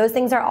home, those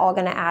things are all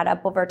going to add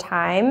up over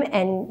time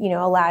and,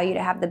 allow you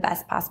to have the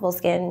best possible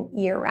skin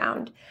year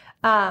round.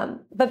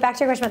 But back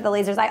to your question about the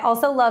lasers, I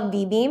also love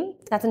V-beam.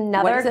 That's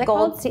another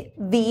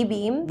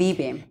V-beam.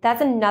 V-beam.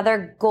 That's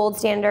another gold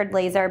standard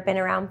laser, been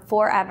around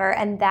forever,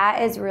 and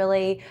that is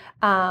really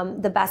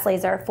the best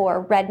laser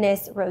for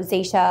redness,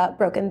 rosacea,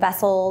 broken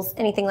vessels,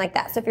 anything like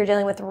that. So if you're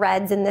dealing with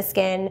reds in the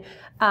skin,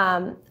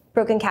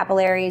 broken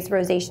capillaries,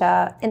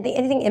 rosacea, and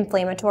anything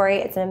inflammatory,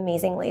 it's an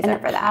amazing laser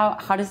for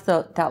that. How does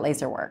that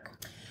laser work?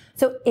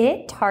 So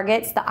it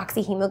targets the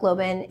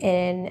oxyhemoglobin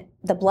in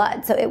the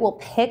blood. So it will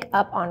pick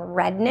up on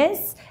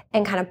redness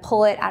and kind of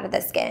pull it out of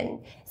the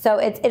skin. So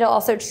it'll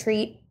also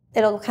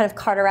it'll kind of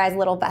cauterize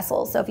little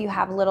vessels. So if you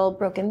have little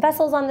broken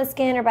vessels on the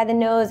skin or by the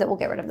nose, it will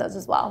get rid of those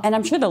as well. And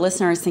I'm sure the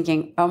listener is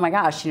thinking, oh my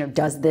gosh,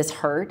 does this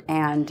hurt?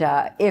 And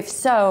if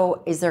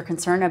so, is there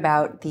concern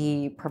about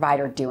the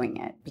provider doing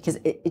it? Because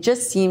it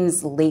just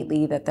seems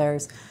lately that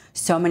there's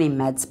so many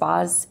med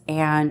spas,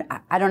 and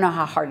I don't know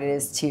how hard it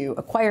is to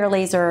acquire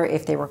laser,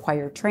 if they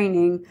require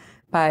training,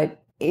 but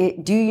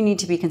do you need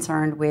to be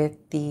concerned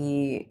with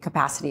the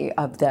capacity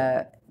of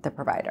the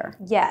provider?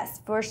 Yes,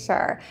 for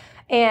sure.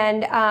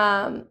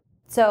 And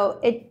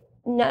so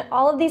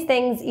all of these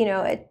things,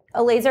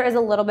 a laser is a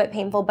little bit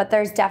painful, but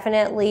there's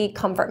definitely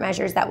comfort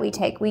measures that we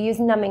take. We use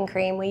numbing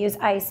cream, we use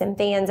ice and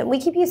fans, and we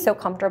keep you so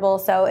comfortable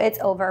so it's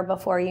over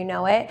before you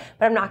know it.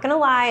 But I'm not going to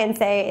lie and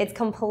say it's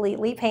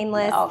completely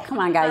painless. Oh, come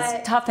on,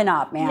 guys. Toughen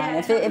up,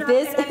 man.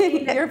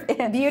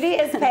 Yeah, beauty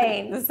is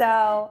pain,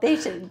 so. They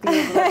should be.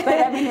 But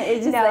I mean,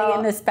 it's just like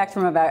in the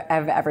spectrum of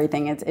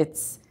everything,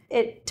 it's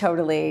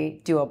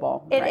totally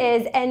doable. It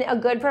is, and a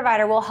good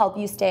provider will help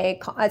you stay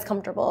as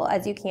comfortable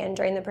as you can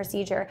during the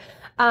procedure.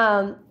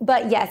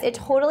 But yes, it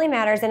totally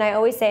matters, and I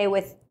always say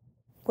with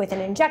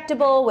an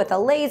injectable, with a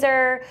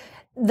laser,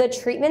 the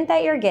treatment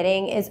that you're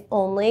getting is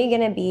only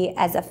going to be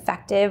as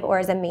effective or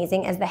as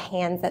amazing as the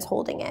hands that's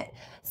holding it.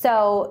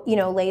 So,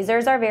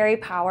 lasers are very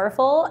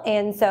powerful,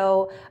 and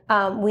so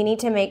we need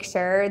to make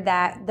sure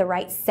that the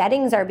right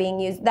settings are being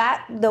used.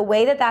 The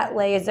way that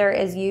laser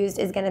is used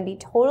is going to be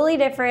totally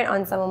different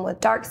on someone with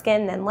dark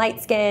skin than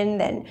light skin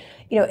than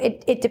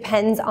it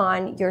depends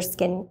on your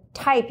skin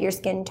type, your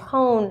skin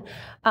tone,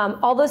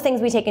 all those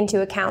things we take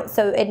into account.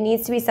 So it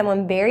needs to be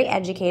someone very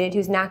educated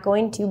who's not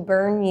going to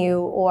burn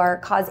you or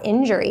cause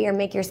injury or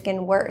make your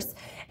skin worse.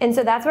 And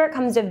so that's where it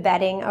comes to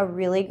vetting a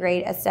really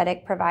great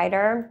aesthetic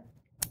provider.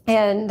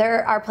 And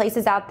there are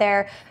places out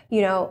there,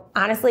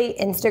 honestly,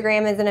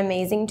 Instagram is an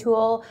amazing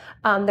tool.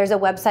 There's a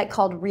website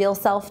called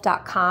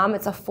realself.com.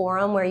 It's a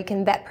forum where you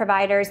can vet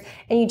providers,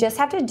 and you just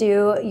have to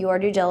do your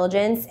due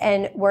diligence,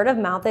 and word of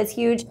mouth is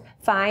huge.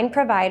 Find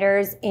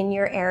providers in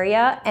your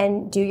area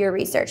and do your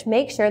research.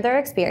 Make sure they're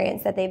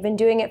experienced, that they've been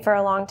doing it for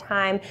a long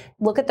time.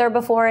 Look at their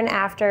before and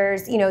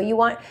afters.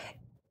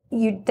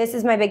 This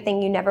is my big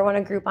thing. You never want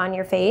to group on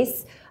your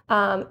face.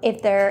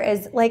 If there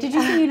is did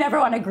you say you never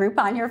want to group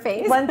on your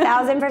face?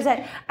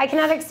 1000%. I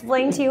cannot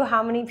explain to you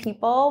how many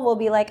people will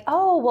be like,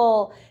 oh,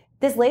 well,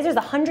 this laser's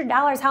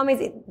 $100. How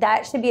amazing.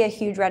 That should be a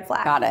huge red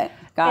flag. Got it.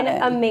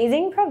 An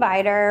amazing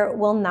provider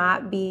will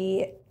not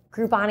be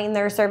Grouponing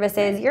their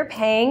services. You're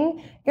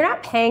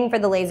not paying for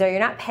the laser. You're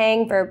not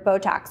paying for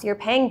Botox. You're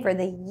paying for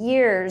the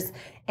years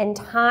and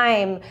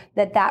time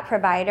that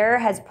provider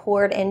has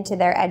poured into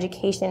their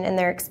education and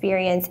their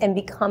experience and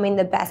becoming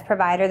the best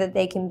provider that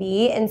they can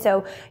be. And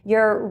so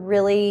you're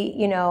really,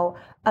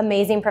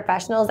 amazing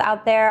professionals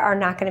out there are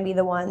not going to be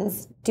the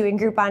ones doing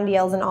Groupon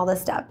deals and all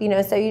this stuff,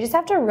 so you just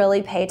have to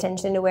really pay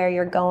attention to where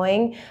you're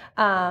going.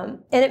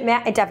 And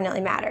it definitely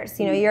matters.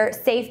 Your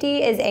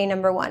safety is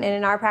number one. And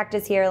in our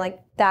practice here,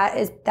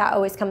 that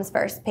always comes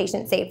first,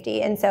 patient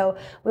safety. And so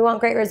we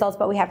want great results,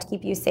 but we have to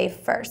keep you safe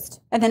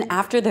first. And then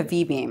after the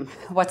V-beam,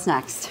 what's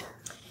next?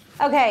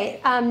 Okay,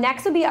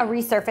 next would be a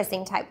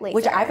resurfacing type laser.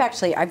 Which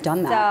I've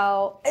done that.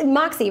 So,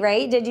 Moxie,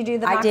 right? Did you do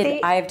the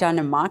Moxie? I've done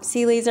a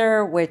Moxie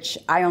laser, which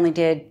I only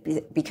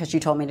did because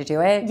you told me to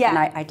do it. Yeah. And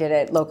I did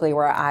it locally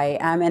where I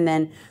am. And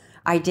then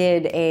I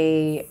did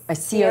a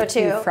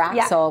CO2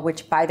 Racquel,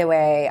 which, by the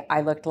way,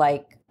 I looked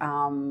like...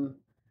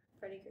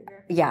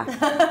 Yeah.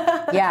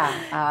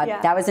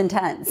 That was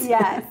intense.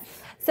 Yes.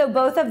 So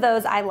both of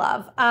those I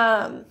love.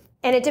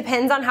 And it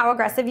depends on how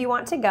aggressive you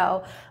want to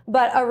go.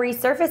 But a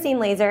resurfacing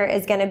laser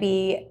is going to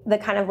be the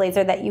kind of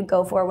laser that you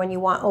go for when you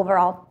want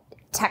overall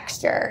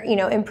texture,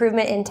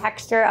 improvement in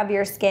texture of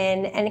your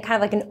skin and kind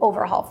of like an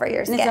overhaul for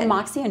your skin. And is a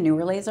Moxie a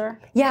newer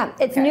laser? Yeah,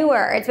 it's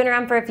newer. It's been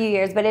around for a few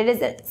years, but it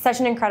is such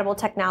an incredible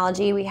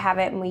technology. We have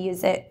it and we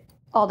use it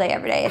all day,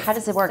 every day. How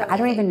does it work? So I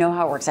don't even know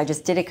how it works. I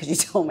just did it because you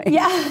told me.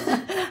 Yeah.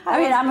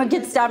 I'm a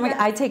good stomach.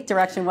 I take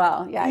direction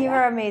well. Yeah. You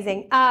are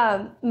amazing.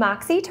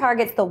 Moxie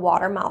targets the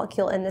water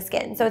molecule in the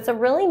skin. So it's a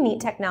really neat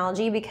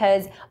technology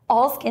because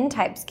all skin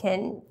types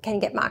can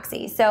get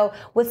Moxie. So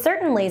with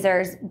certain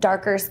lasers,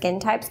 darker skin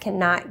types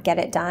cannot get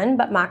it done,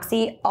 but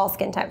Moxie, all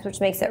skin types, which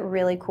makes it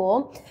really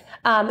cool.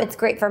 It's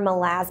great for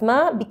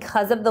melasma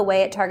because of the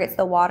way it targets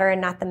the water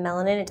and not the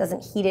melanin. It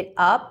doesn't heat it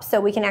up, so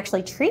we can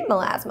actually treat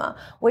melasma,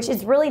 which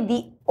is really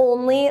the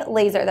only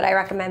laser that I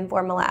recommend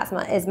for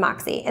melasma is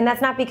Moxie. And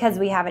that's not because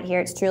we have it here.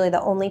 It's truly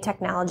the only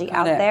technology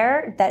out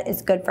there that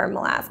is good for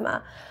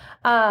melasma.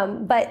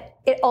 But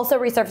it also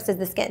resurfaces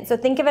the skin. So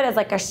think of it as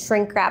like a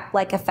shrink wrap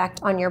like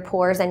effect on your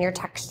pores and your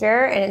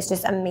texture, and it's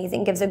just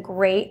amazing. Gives a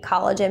great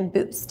collagen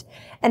boost.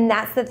 And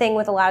that's the thing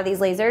with a lot of these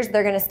lasers,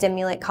 they're going to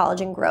stimulate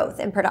collagen growth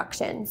and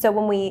production. So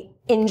when we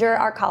injure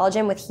our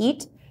collagen with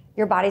heat,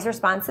 your body's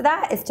response to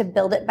that is to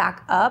build it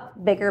back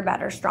up, bigger,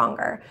 better,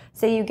 stronger.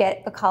 So you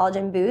get a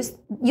collagen boost.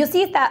 You'll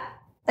see that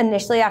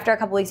initially after a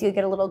couple weeks you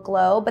get a little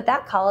glow, but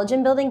that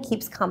collagen building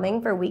keeps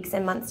coming for weeks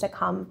and months to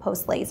come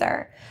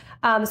post-laser.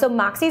 So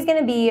Moxie is going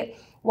to be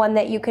one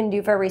that you can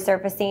do for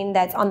resurfacing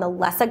that's on the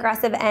less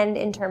aggressive end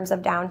in terms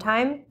of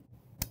downtime.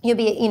 You'll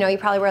be, you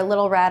probably wear a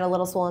little red, a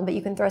little swollen, but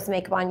you can throw some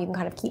makeup on, you can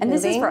kind of keep moving. And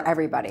this is for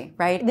everybody,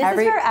 right? This is for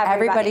everybody.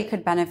 Everybody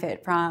could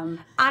benefit from...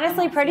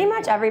 Honestly, pretty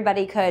much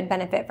everybody could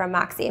benefit from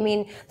Moxie. I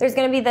mean, there's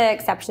going to be the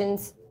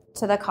exceptions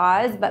to the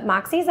cause, but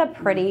Moxie's a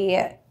pretty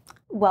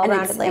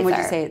well-rounded laser. And would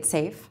you say it's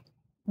safe?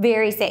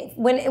 Very safe.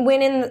 When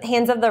in the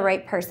hands of the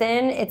right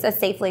person, it's a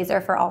safe laser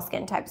for all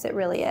skin types. It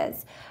really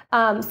is.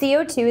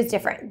 CO2 is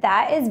different.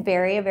 That is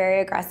very,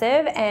 very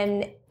aggressive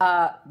and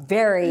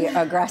very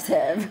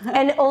aggressive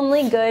and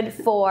only good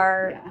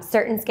for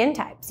certain skin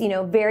types.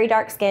 Very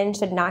dark skin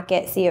should not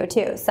get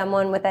CO2.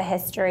 Someone with a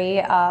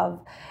history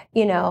of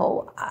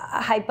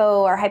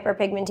hypo or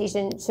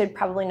hyperpigmentation should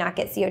probably not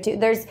get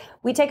CO2.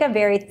 We take a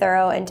very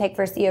thorough intake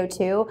for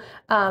CO2.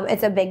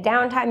 It's a big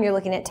downtime. You're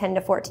looking at 10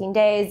 to 14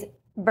 days.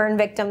 Burn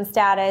victim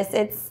status.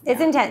 It's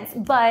intense.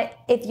 But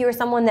if you're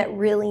someone that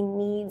really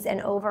needs an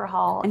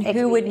overhaul, and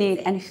who would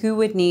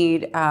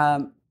need?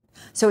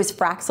 So is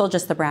Racquel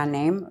just the brand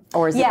name,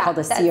 or is it called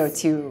a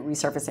CO2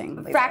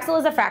 resurfacing laser? Racquel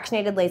is a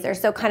fractionated laser,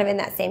 so kind of in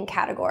that same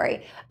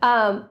category.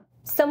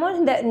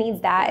 Someone that needs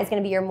that is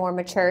going to be your more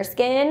mature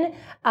skin,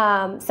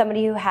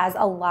 somebody who has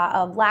a lot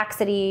of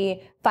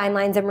laxity, fine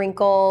lines and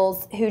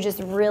wrinkles, who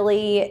just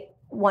really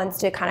wants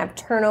to kind of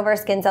turn over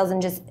skin cells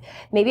and just,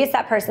 maybe it's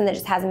that person that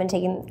just hasn't been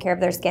taking care of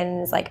their skin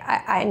and is like,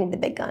 I need the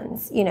big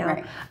guns, you know?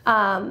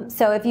 Right.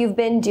 So if you've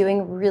been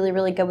doing really,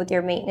 really good with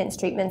your maintenance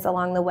treatments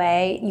along the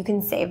way, you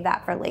can save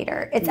that for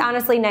later. It's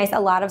honestly nice. A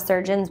lot of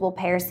surgeons will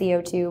pair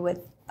CO2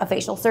 with a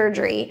facial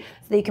surgery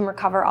so that you can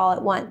recover all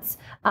at once.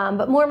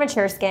 But more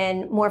mature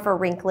skin, more for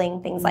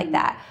wrinkling, things like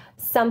that.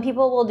 Some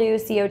people will do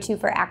CO2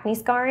 for acne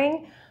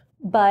scarring,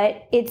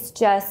 but it's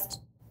just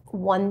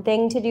one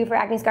thing to do for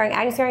acne scarring.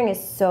 Acne scarring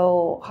is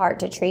so hard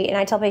to treat, and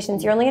I tell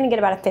patients you're only going to get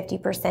about a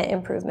 50%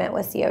 improvement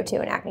with CO2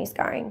 and acne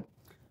scarring.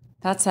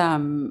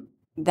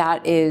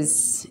 That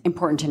is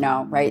important to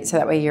know, right? So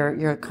that way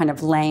you're kind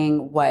of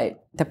laying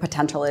what the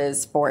potential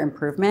is for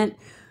improvement.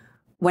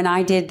 When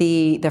I did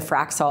the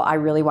Fraxel, I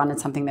really wanted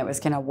something that was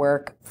going to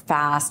work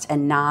fast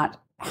and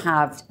not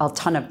have a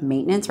ton of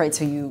maintenance, right?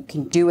 So you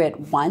can do it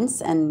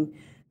once, and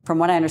from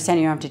what I understand,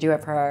 you don't have to do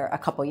it for a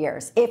couple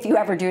years. If you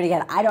ever do it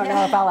again. I don't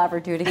know if I'll ever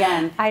do it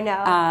again. I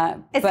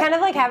know. It's kind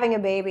of like having a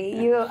baby.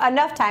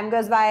 Enough time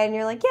goes by and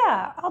you're like,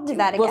 yeah, I'll do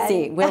that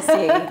again. We'll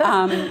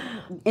see.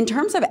 In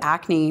terms of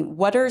acne,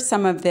 what are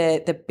some of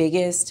the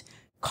biggest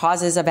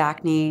causes of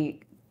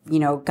acne? You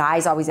know,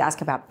 guys always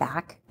ask about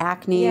back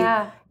acne,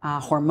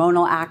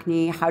 hormonal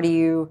acne. How do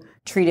you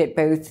treat it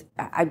both?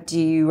 Do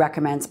you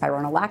recommend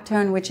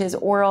spironolactone, which is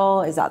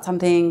oral? Is that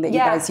something that you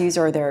guys use,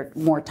 or are there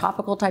more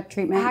topical type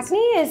treatments? Acne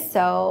is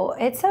so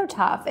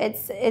tough.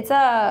 It's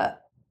a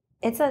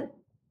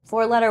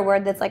 4-letter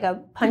word that's like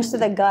a punch to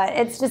the gut.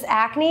 It's just,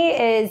 acne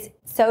is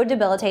so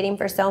debilitating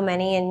for so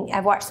many, and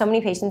I've watched so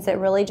many patients that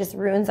really just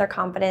ruins their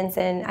confidence,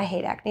 and I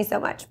hate acne so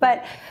much.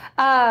 But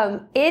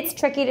it's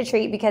tricky to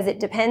treat because it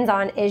depends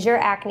on, is your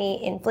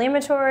acne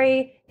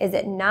inflammatory? Is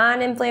it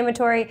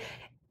non-inflammatory?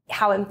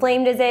 How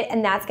inflamed is it?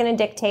 And that's going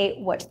to dictate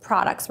which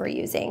products we're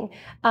using.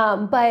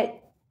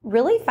 But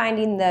really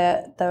finding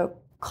the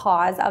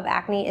cause of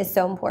acne is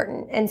so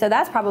important. And so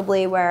that's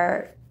probably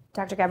where,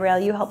 Dr. Gabrielle,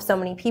 you help so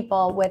many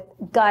people with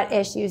gut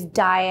issues,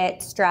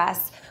 diet,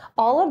 stress,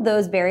 all of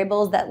those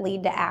variables that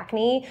lead to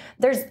acne.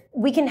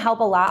 We can help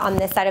a lot on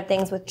this side of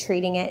things with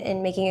treating it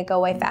and making it go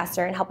away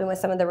faster and helping with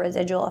some of the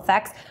residual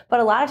effects.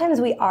 But a lot of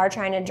times we are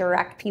trying to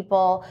direct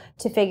people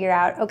to figure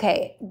out,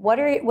 okay,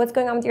 what's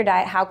going on with your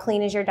diet? How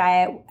clean is your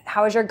diet?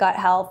 How is your gut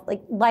health?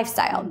 Like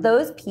lifestyle.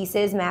 Those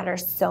pieces matter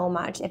so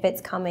much if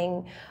it's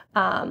coming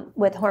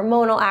with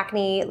hormonal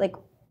acne, like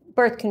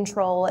birth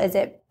control. Is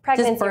it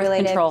pregnancy related? Does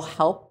birth control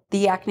help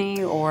the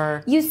acne,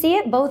 or? You see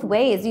it both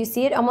ways. You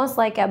see it almost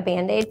like a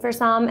Band-Aid for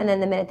some, and then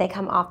the minute they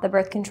come off the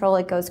birth control,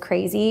 it goes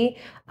crazy.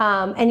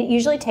 And it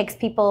usually takes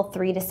people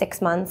 3 to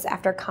 6 months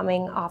after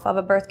coming off of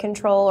a birth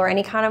control or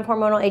any kind of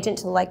hormonal agent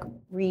to like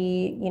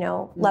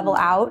level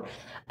out.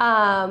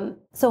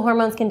 So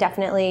hormones can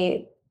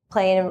definitely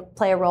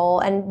play a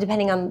role, and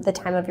depending on the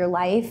time of your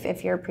life,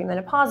 if you're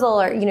premenopausal,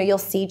 or you'll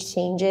see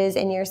changes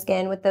in your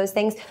skin with those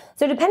things.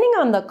 So depending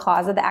on the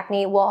cause of the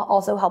acne will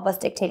also help us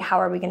dictate how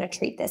are we going to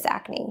treat this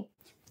acne.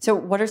 So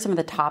what are some of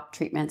the top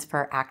treatments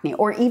for acne,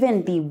 or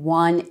even the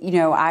one,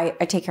 I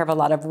take care of a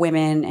lot of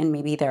women, and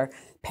maybe they're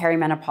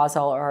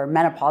perimenopausal or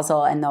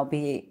menopausal, and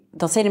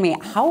they'll say to me,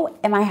 how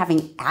am I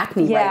having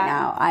acne right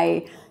now?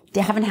 I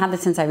haven't had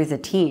this since I was a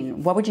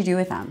teen. What would you do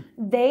with them?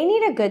 They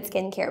need a good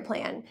skincare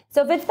plan.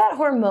 So if it's that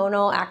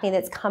hormonal acne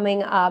that's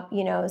coming up,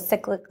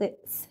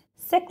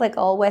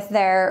 cyclical with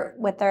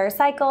their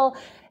cycle,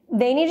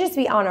 they need to just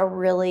be on a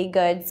really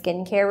good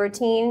skincare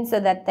routine so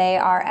that they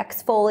are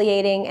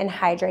exfoliating and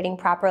hydrating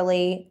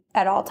properly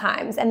at all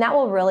times. And that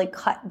will really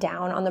cut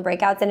down on the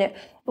breakouts, and it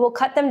will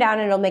cut them down,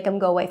 and it'll make them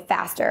go away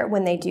faster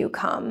when they do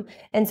come.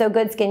 And so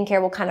good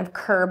skincare will kind of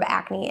curb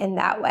acne in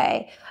that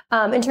way.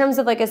 In terms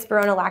of like a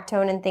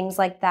spironolactone and things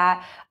like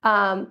that,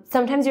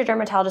 sometimes your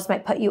dermatologist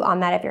might put you on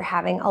that if you're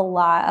having a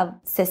lot of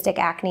cystic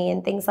acne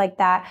and things like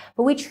that.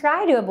 But we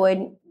try to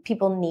avoid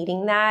people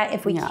needing that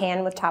if we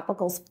can with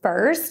topicals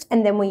first,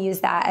 and then we use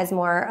that as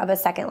more of a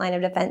second line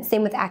of defense.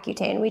 Same with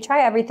Accutane. We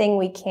try everything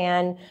we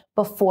can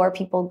before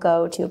people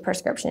go to a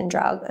prescription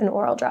drug, an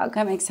oral drug.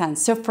 That makes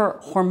sense. So for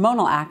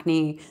hormonal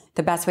acne,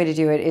 the best way to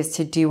do it is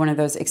to do one of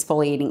those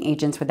exfoliating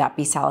agents. Would that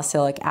be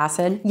salicylic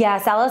acid? Yeah,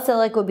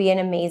 salicylic would be an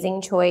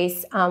amazing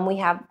choice. We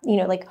have,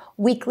 like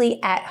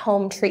weekly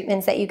at-home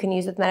treatments that you can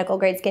use with medical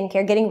grade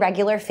skincare. Getting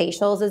regular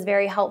facials is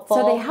very helpful.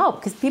 So they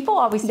help, because people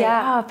always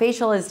say,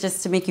 facial is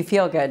just to make you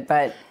feel good,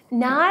 but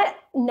not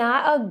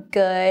a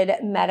good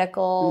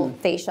medical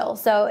facial.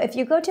 So if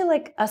you go to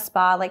like a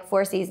spa like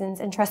Four Seasons,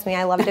 and trust me,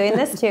 I love doing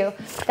this too,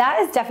 that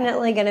is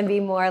definitely going to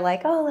be more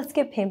like, oh, let's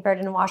get pampered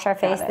and wash our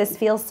face. This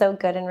feels so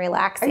good and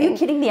relaxing. Are you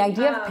kidding? The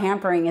idea of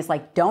pampering is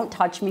like, don't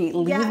touch me,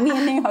 leave me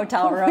in the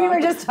hotel room. We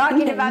were just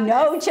talking about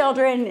no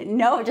children,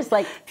 just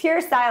like pure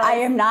silence. I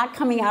am not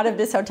coming out of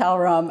this hotel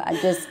room. I'm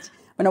going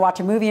to watch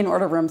a movie and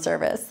order room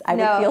service. I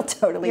would feel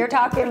totally You're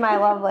talking my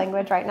love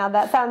language right now.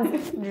 That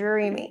sounds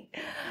dreamy.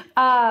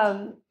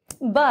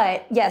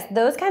 But yes,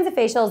 those kinds of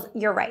facials,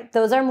 you're right.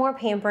 Those are more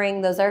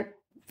pampering. Those are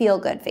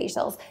feel-good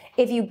facials.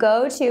 If you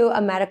go to a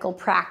medical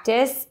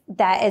practice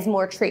that is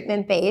more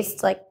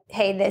treatment-based, like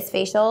hey, this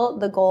facial,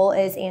 the goal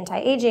is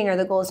anti-aging, or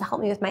the goal is to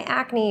help me with my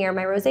acne or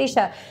my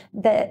rosacea,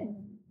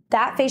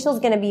 that facial is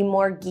going to be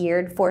more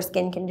geared for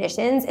skin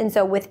conditions. And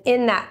so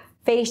within that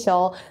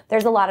facial,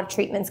 there's a lot of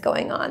treatments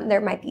going on. There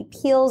might be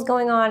peels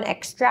going on,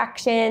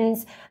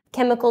 extractions,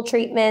 chemical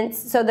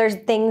treatments. So there's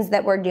things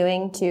that we're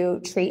doing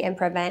to treat and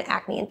prevent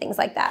acne and things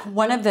like that.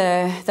 One of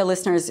the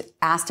listeners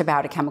asked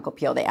about a chemical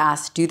peel. They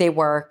asked, do they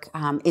work?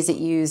 Is it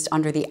used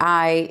under the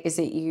eye? Is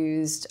it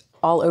used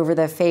all over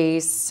the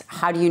face?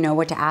 How do you know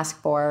what to ask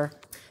for?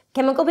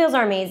 Chemical peels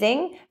are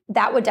amazing.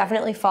 That would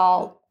definitely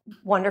fall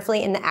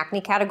wonderfully in the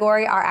acne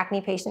category. Our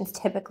acne patients,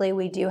 typically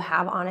we do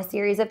have on a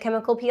series of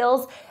chemical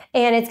peels,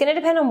 and it's going to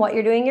depend on what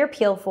you're doing your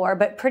peel for,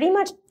 but pretty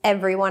much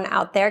everyone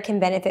out there can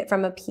benefit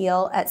from a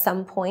peel at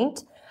some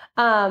point.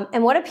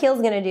 And what a peel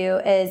is going to do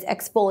is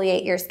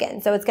exfoliate your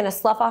skin. So it's going to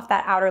slough off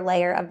that outer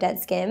layer of dead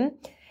skin,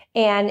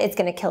 and it's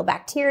going to kill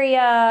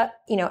bacteria,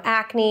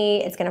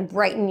 acne. It's going to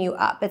brighten you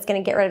up. It's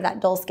going to get rid of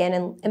that dull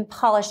skin and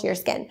polish your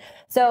skin.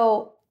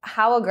 So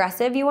how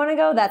aggressive you want to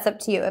go, that's up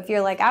to you. If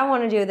you're like, I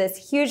want to do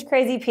this huge,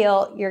 crazy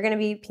peel, you're going to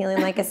be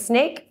peeling like a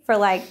snake for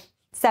like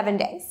 7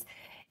 days.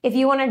 If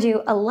you want to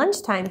do a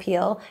lunchtime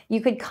peel, you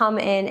could come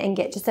in and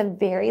get just a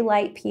very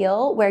light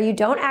peel where you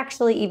don't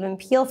actually even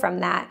peel from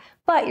that,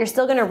 but you're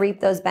still going to reap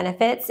those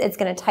benefits. It's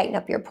going to tighten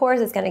up your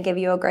pores. It's going to give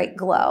you a great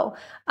glow.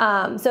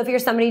 So if you're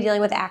somebody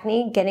dealing with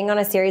acne, getting on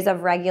a series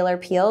of regular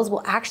peels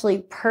will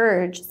actually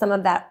purge some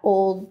of that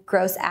old,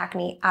 gross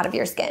acne out of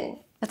your skin.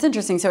 That's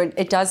interesting. So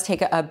it does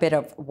take a bit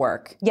of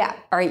work. Yeah.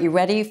 All right, you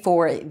ready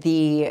for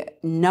the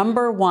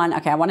number one?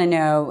 Okay, I want to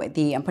know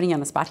I'm putting you on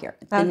the spot here.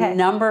 The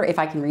number, if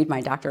I can read my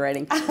doctor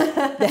writing,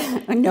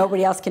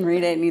 nobody else can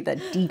read it. I need the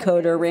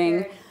decoder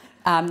ring.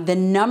 The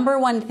number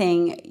one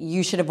thing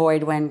you should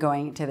avoid when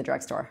going to the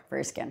drugstore for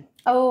your skin.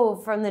 Oh,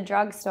 from the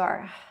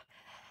drugstore.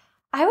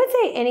 I would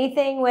say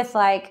anything with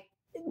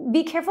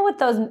be careful with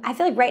those. I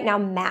feel like right now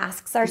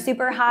masks are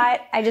super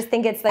hot. I just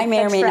think it's like I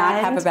may or may trend.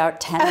 not have about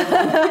 10 of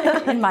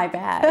them in my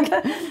bag.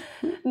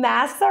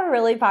 Masks are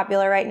really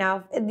popular right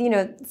now.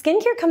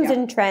 Skincare comes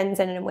in trends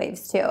and in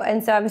waves too.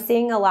 And so I'm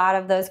seeing a lot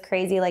of those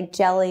crazy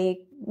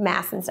jelly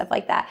masks and stuff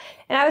like that.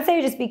 And I would say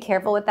just be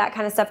careful with that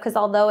kind of stuff, because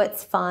although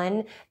it's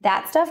fun,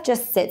 that stuff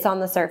just sits on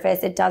the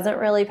surface. It doesn't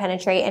really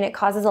penetrate, and it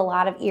causes a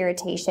lot of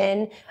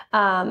irritation.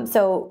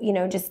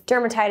 Just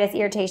dermatitis,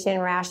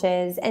 irritation,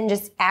 rashes, and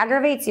just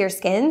aggravates your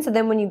skin. So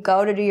then when you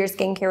go to do your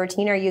skincare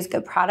routine or use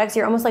good products,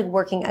 you're almost like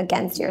working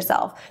against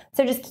yourself.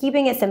 So just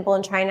keeping it simple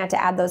and trying not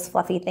to add those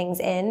fluffy things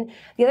in.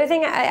 The other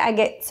thing I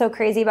get so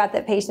crazy about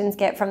that patients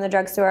get from the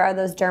drugstore are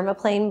those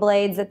dermaplane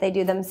blades that they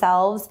do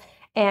themselves.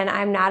 And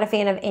I'm not a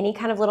fan of any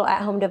kind of little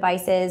at-home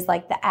devices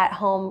like the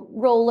at-home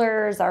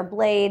rollers or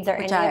blades or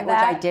any of that. Which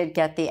I did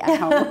get the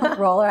at-home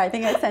roller. I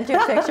think I sent you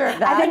a picture of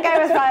that. I think I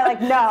was probably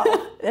like,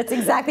 no. That's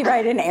exactly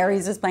right. And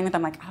Aries was playing with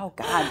them. I'm like, oh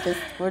God,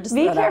 we're just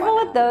be careful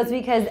with those,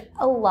 because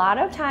a lot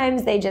of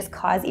times they just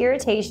cause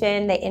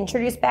irritation. They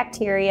introduce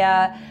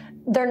bacteria.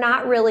 They're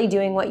not really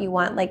doing what you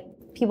want.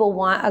 People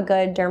want a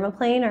good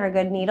dermaplane or a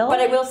good needle.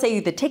 But I will say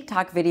the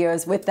TikTok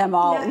videos with them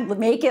all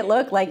make it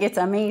look like it's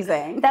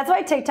amazing. That's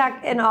why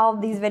TikTok and all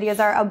of these videos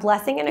are a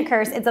blessing and a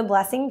curse. It's a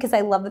blessing because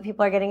I love that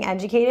people are getting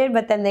educated,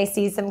 but then they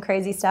see some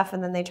crazy stuff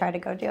and then they try to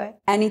go do it.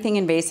 Anything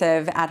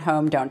invasive at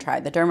home, don't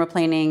try. The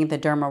dermaplaning, the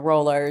derma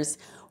rollers.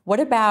 What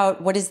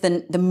is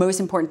the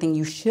most important thing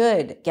you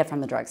should get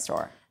from the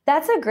drugstore?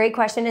 That's a great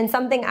question, and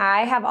something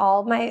I have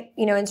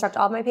instruct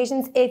all of my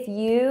patients.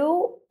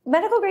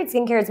 Medical grade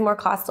skincare is more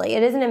costly.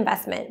 It is an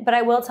investment, but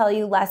I will tell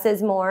you less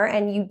is more,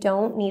 and you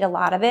don't need a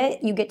lot of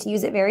it. You get to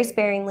use it very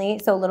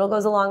sparingly, so little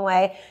goes a long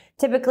way.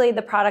 Typically,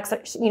 the products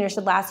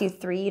should last you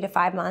 3 to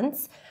 5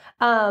 months.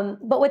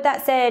 But with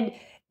that said,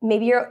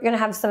 maybe you're going to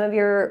have some of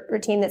your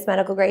routine that's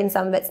medical grade and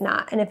some of it's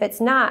not. And if it's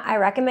not, I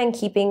recommend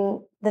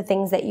keeping the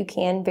things that you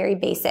can very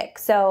basic.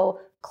 So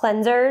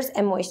cleansers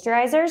and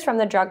moisturizers from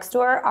the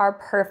drugstore are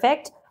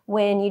perfect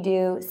when you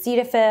do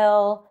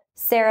Cetaphil,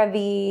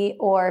 CeraVe,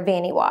 or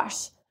Vani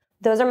Wash.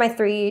 Those are my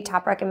 3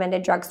 top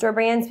recommended drugstore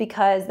brands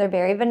because they're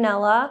very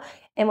vanilla.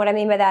 And what I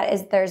mean by that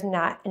is there's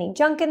not any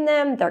junk in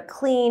them. They're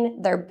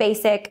clean. They're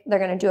basic. They're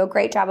going to do a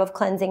great job of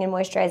cleansing and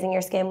moisturizing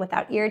your skin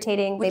without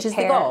irritating. Which is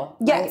the goal.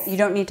 Yes. Right? You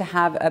don't need to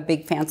have a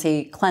big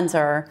fancy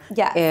cleanser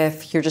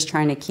if you're just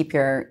trying to keep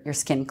your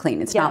skin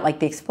clean. It's not like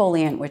the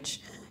exfoliant,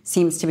 which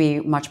seems to be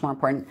much more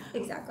important.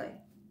 Exactly.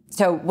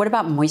 So what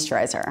about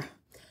moisturizer?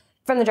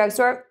 From the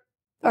drugstore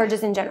or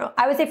just in general?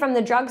 I would say from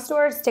the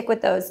drugstore, stick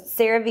with those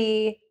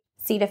CeraVe,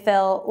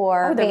 Cetaphil,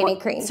 or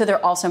Vani cream. So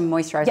they're also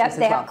moisturizers as well. Yep,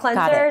 they have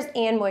cleansers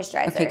and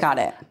moisturizers. Okay, got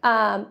it.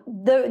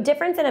 The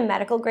difference in a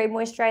medical grade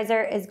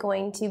moisturizer is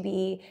going to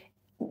be,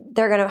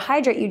 they're going to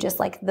hydrate you just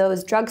like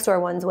those drugstore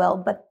ones will,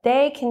 but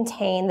they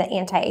contain the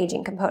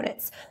anti-aging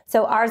components.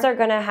 So ours are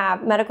going to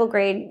have, medical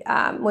grade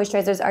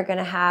moisturizers are going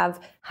to have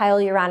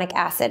hyaluronic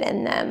acid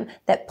in them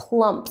that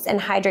plumps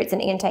and hydrates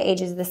and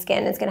anti-ages the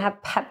skin. It's going to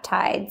have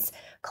peptides,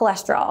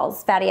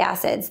 cholesterols, fatty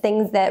acids,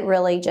 things that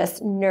really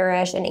just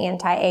nourish and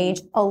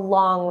anti-age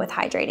along with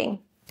hydrating.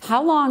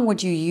 How long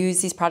would you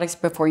use these products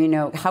before you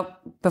know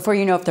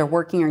if they're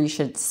working or you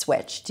should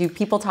switch? Do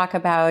people talk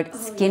about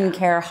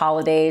skincare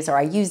holidays, or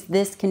I use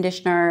this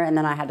conditioner and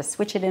then I had to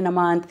switch it in a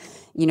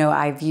month?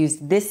 I've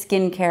used this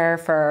skincare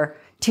for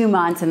 2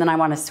 months and then I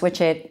want to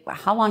switch it.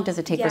 How long does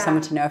it take for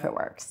someone to know if it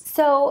works?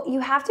 So you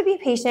have to be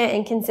patient,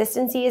 and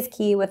consistency is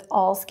key with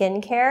all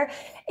skincare.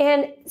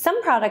 And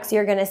some products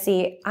you're going to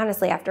see,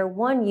 honestly, after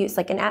one use,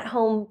 like an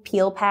at-home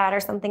peel pad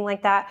or something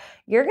like that,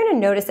 you're going to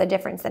notice a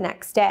difference the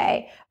next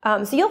day.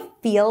 So you'll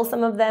feel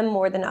some of them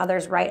more than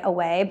others right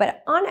away.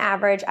 But on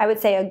average, I would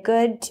say a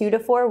good 2 to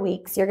 4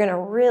 weeks, you're going to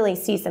really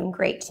see some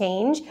great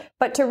change.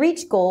 But to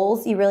reach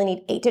goals, you really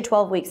need 8 to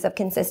 12 weeks of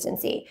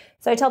consistency.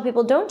 So I tell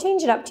people, don't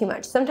change it up too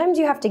much. Sometimes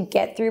you have to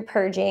get through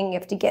purging, you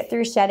have to get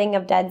through shedding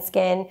of dead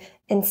skin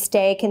and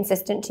stay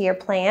consistent to your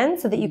plan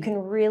so that you can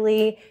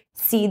really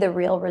see the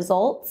real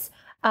results.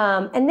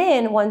 And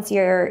then once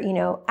you're,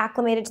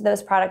 acclimated to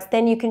those products,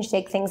 then you can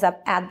shake things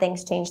up, add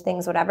things, change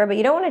things, whatever. But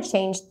you don't want to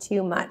change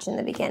too much in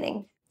the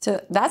beginning. So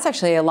that's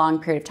actually a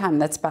long period of time.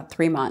 That's about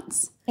 3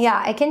 months.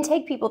 Yeah, it can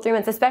take people 3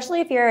 months,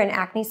 especially if you're an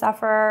acne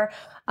sufferer,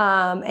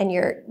 and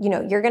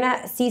you're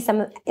gonna see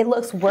it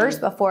looks worse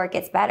before it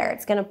gets better.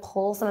 It's gonna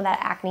pull some of that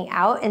acne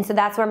out. And so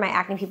that's where my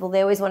acne people,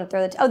 they always want to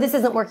throw this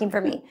isn't working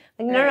for me.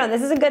 Like, no,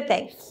 this is a good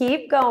thing.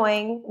 Keep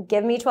going,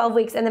 give me 12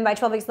 weeks. And then by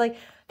 12 weeks, like,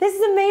 this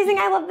is amazing.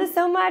 I love this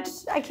so much.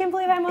 I can't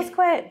believe I almost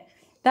quit.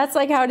 That's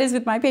like how it is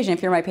with my patient.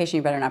 If you're my patient,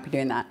 you better not be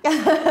doing that.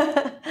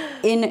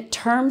 In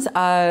terms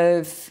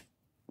of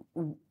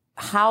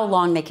how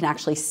long they can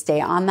actually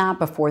stay on that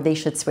before they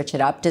should switch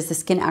it up, does the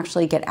skin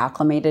actually get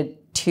acclimated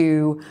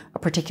to a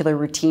particular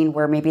routine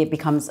where maybe it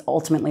becomes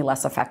ultimately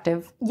less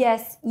effective?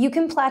 Yes, you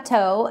can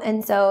plateau.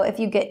 And so if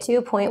you get to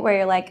a point where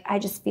you're like, I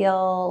just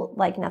feel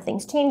like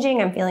nothing's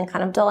changing, I'm feeling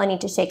kind of dull, I need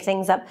to shake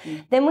things up,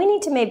 then we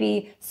need to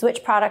maybe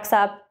switch products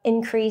up,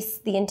 increase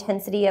the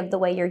intensity of the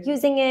way you're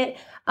using it,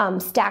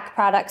 stack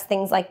products,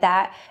 things like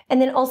that. And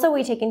then also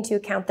we take into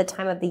account the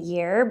time of the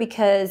year,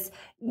 because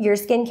your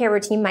skincare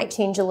routine might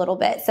change a little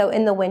bit. So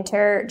in the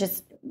winter,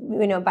 just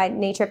by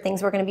nature of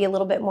things, we're going to be a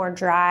little bit more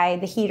dry.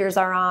 The heaters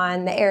are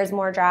on, the air is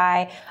more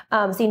dry.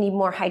 So you need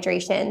more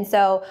hydration.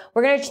 So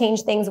we're going to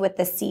change things with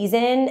the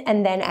season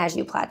and then as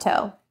you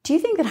plateau. Do you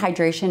think that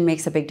hydration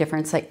makes a big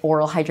difference, like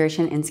oral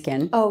hydration in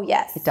skin? Oh,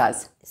 yes. It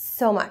does.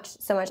 So much.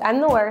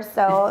 I'm the worst.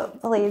 So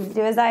please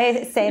do as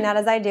I say, not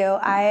as I do.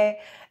 I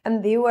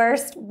am the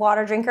worst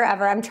water drinker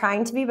ever. I'm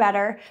trying to be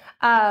better.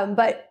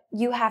 But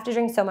you have to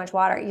drink so much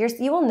water.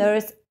 You will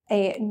notice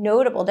a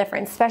notable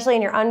difference, especially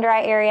in your under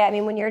eye area. I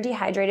mean, when you're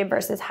dehydrated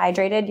versus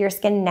hydrated, your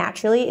skin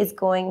naturally is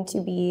going to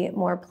be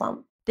more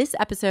plump. This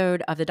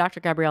episode of the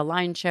Dr. Gabrielle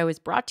Lyon Show is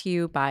brought to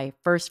you by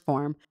First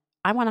Form.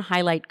 I want to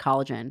highlight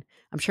collagen.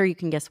 I'm sure you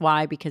can guess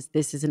why, because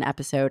this is an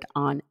episode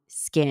on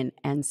skin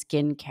and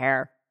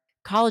skincare.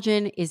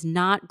 Collagen is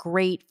not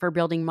great for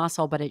building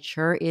muscle, but it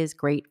sure is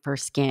great for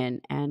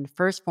skin. And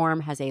First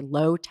Form has a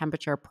low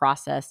temperature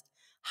processed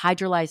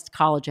hydrolyzed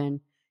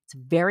collagen. It's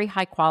very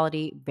high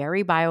quality,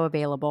 very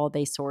bioavailable.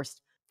 They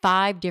sourced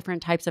 5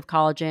 different types of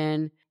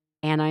collagen.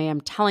 And I am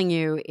telling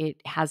you,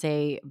 it has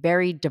a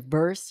very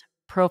diverse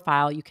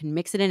profile. You can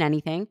mix it in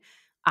anything.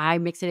 I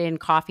mix it in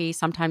coffee.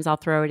 Sometimes I'll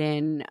throw it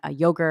in a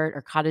yogurt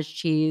or cottage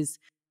cheese.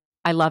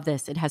 I love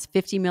this. It has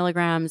 50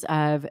 milligrams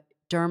of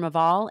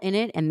dermal in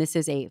it. And this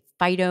is a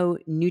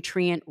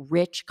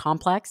phytonutrient-rich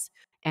complex.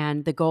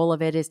 And the goal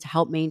of it is to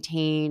help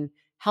maintain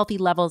healthy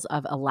levels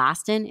of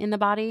elastin in the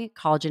body.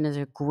 Collagen is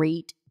a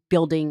great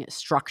building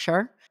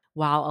structure,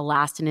 while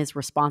elastin is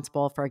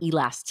responsible for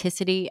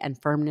elasticity and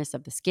firmness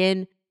of the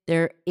skin.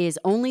 There is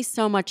only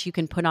so much you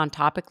can put on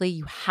topically.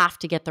 You have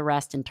to get the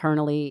rest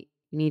internally.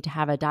 You need to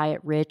have a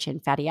diet rich in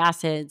fatty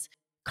acids.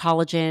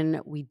 Collagen,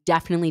 we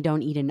definitely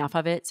don't eat enough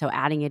of it, so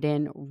adding it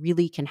in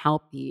really can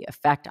help the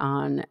effect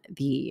on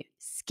the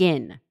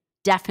skin.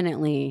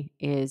 Definitely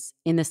is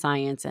in the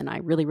science, and I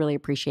really, really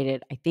appreciate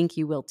it. I think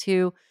you will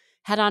too.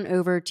 Head on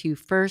over to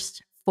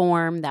First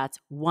Form, that's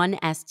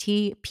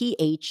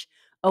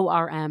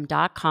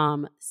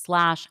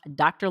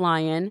 1stphorm.com/Dr.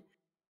 Lyon.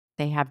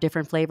 They have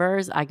different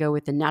flavors. I go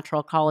with the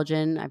natural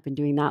collagen. I've been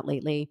doing that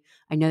lately.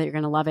 I know that you're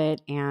going to love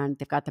it, and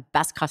they've got the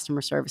best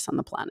customer service on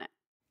the planet.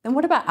 And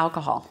what about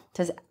alcohol?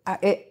 Does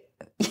it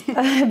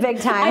big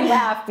time? I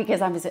laugh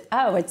because I'm just,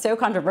 it's so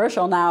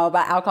controversial now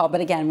about alcohol. But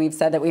again, we've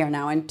said that we are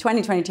now in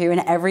 2022 and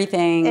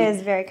everything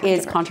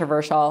is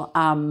controversial.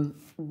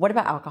 What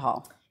about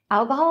alcohol?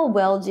 Alcohol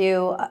will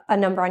do a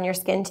number on your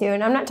skin too.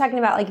 And I'm not talking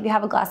about like if you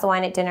have a glass of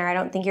wine at dinner, I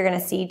don't think you're going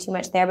to see too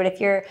much there. But if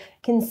you're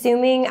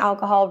consuming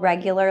alcohol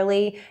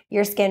regularly,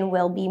 your skin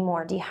will be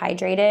more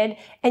dehydrated.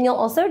 And you'll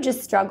also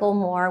just struggle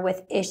more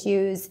with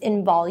issues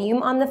in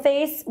volume on the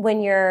face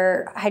when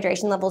your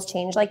hydration levels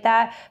change like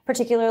that,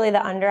 particularly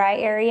the under eye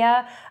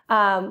area.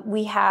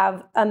 We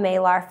have a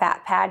malar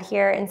fat pad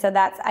here. And so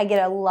I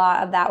get a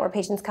lot of that where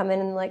patients come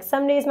in and like,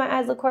 some days my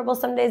eyes look horrible,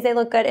 some days they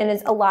look good.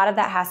 And a lot of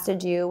that has to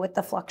do with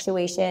the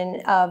fluctuation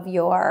of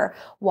your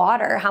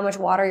water, how much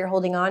water you're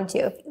holding on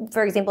to.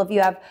 For example, if you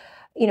have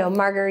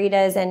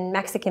margaritas and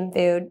Mexican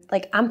food,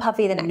 like I'm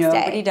puffy the next day.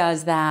 Nobody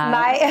does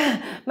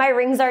that. My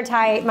rings are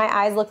tight. My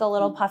eyes look a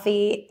little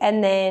puffy.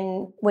 And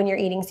then when you're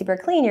eating super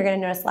clean, you're going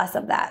to notice less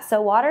of that.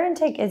 So water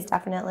intake is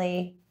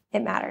definitely, it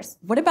matters.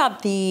 What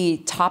about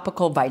the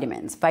topical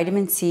vitamins?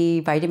 Vitamin C,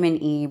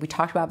 vitamin E. We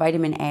talked about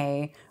vitamin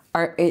A.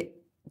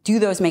 Do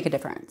those make a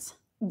difference?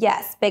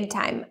 Yes, big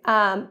time.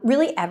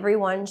 Really,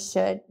 everyone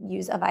should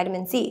use a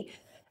vitamin C.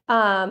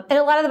 And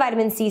a lot of the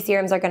vitamin C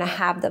serums are going to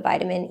have the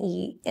vitamin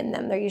E in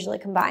them. They're usually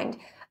combined.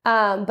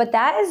 But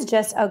that is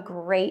just a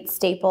great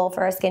staple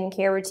for a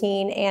skincare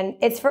routine, and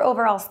it's for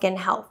overall skin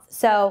health.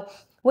 So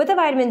with a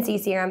vitamin C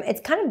serum,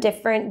 it's kind of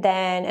different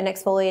than an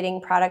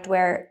exfoliating product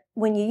where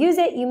when you use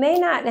it, you may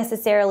not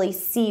necessarily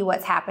see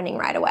what's happening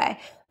right away,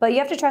 but you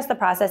have to trust the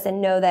process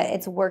and know that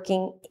it's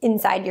working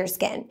inside your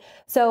skin.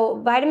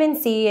 So vitamin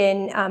C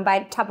and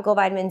topical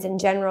vitamins in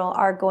general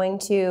are going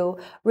to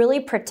really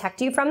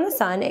protect you from the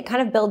sun. It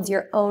kind of builds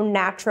your own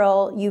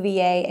natural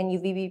UVA and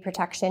UVB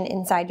protection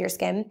inside your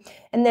skin.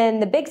 And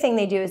then the big thing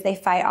they do is they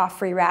fight off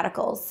free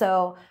radicals.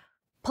 So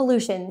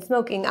pollution,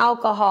 smoking,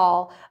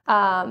 alcohol,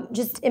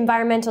 just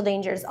environmental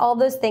dangers, all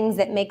those things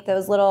that make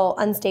those little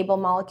unstable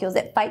molecules,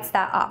 it fights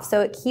that off.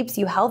 So it keeps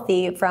you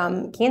healthy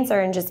from cancer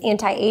and just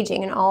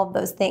anti-aging and all of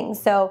those things.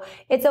 So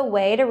it's a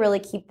way to really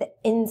keep the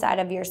inside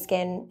of your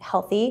skin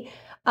healthy.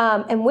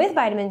 And with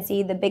vitamin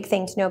C, the big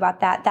thing to know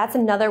about that, that's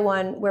another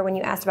one where when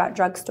you asked about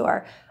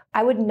drugstore,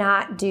 I would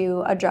not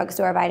do a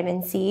drugstore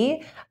vitamin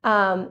C.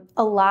 A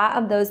lot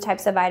of those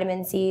types of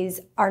vitamin Cs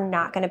are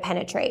not going to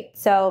penetrate.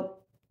 So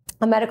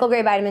a medical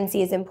grade vitamin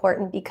C is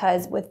important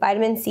because with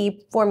vitamin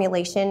C,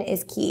 formulation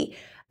is key.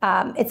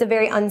 It's a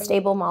very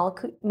unstable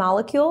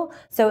molecule.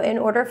 So in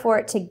order for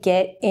it to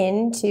get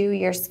into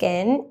your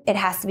skin, it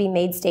has to be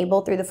made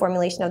stable through the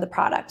formulation of the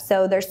product.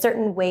 So there's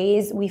certain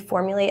ways we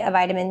formulate a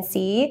vitamin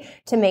C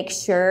to make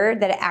sure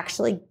that it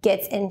actually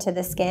gets into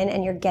the skin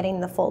and you're getting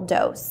the full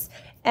dose.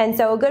 And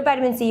so a good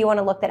vitamin C, you want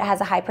to look that it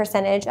has a high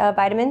percentage of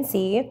vitamin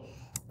C,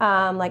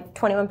 like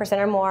 21%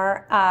 or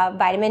more,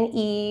 vitamin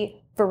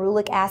E,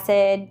 ferulic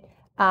acid,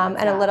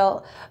 and a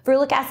little.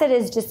 Ferulic acid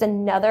is just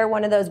another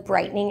one of those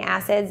brightening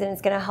acids, and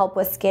it's going to help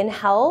with skin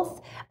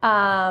health.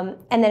 And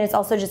then it's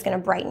also just going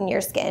to brighten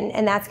your skin,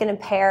 and that's going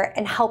to pair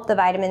and help the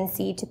vitamin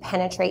C to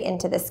penetrate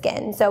into the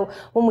skin. So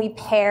when we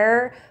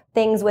pair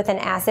things with an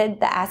acid,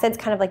 the acid's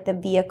kind of like the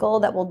vehicle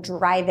that will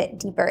drive it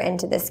deeper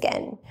into the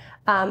skin.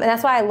 And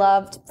that's why I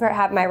loved to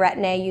have my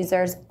Retin-A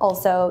users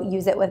also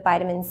use it with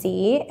vitamin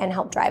C and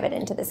help drive it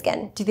into the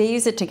skin. Do they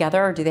use it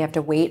together or do they have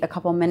to wait a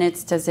couple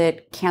minutes? Does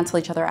it cancel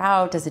each other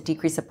out? Does it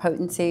decrease the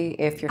potency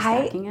if you're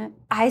stacking it?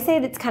 I say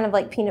it's kind of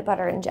like peanut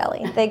butter and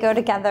jelly. They go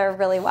together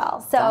really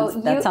well. So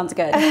that sounds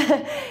good.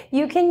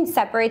 You can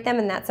separate them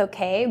and that's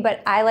okay,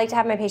 but I like to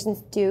have my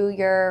patients do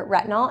your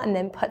retinol and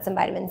then put some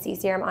vitamin C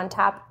serum on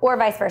top, or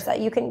vice versa.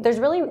 There's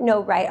really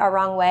no right or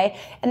wrong way,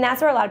 and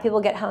that's where a lot of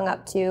people get hung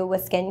up too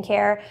with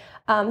skincare.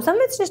 Some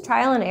of it's just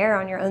trial and error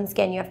on your own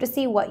skin. You have to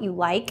see what you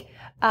like.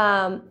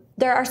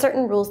 There are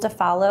certain rules to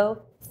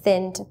follow: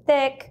 thin to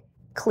thick,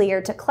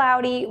 clear to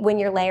cloudy when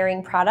you're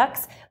layering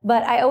products.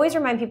 But I always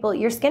remind people,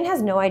 your skin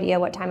has no idea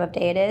what time of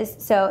day it is.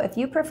 So if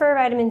you prefer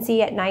vitamin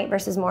C at night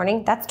versus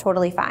morning, that's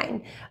totally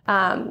fine.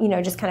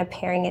 Just kind of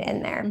pairing it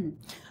in there.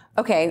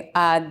 Okay,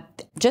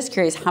 just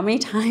curious, how many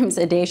times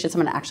a day should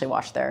someone actually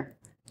wash their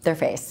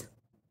face?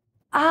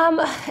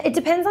 It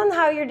depends on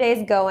how your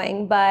day's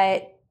going,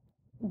 but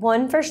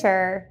 1 for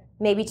sure,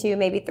 maybe 2,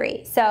 maybe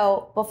 3.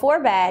 So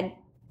before bed,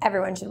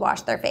 everyone should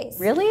wash their face.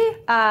 Really?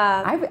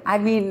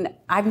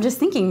 I'm just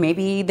thinking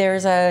maybe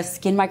there's a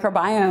skin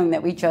microbiome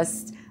that we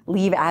just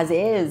leave as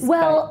is.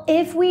 Well,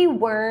 if we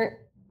weren't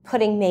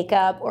putting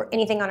makeup or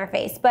anything on our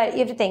face, but you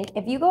have to think,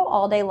 if you go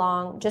all day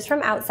long, just from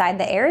outside,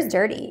 the air is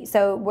dirty.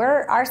 So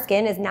our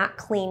skin is not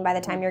clean by the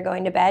time you're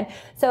going to bed.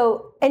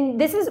 So, and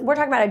we're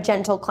talking about a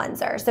gentle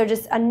cleanser. So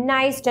just a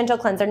nice gentle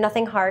cleanser,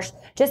 nothing harsh,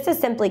 just to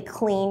simply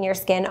clean your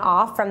skin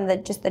off from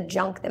just the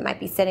junk that might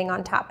be sitting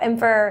on top. And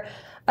for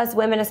us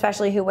women,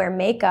 especially who wear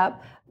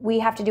makeup, we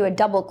have to do a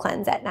double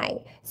cleanse at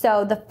night.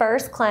 So the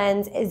first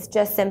cleanse is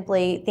just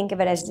simply, think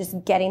of it as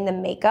just getting the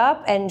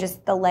makeup and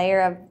just the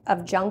layer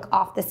of junk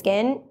off the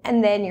skin,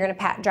 and then you're gonna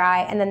pat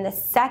dry. And then the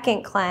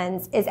second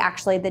cleanse is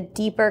actually the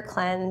deeper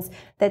cleanse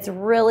that's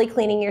really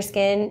cleaning your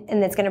skin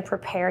and that's gonna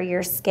prepare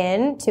your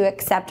skin to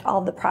accept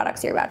all the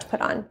products you're about to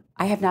put on.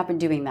 I have not been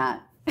doing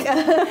that.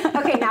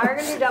 Okay, now we're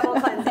gonna do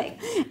double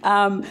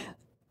cleansing.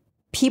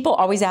 People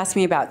always ask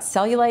me about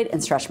cellulite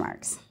and stretch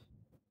marks.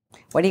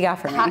 What do you got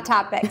for me? Hot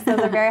topics.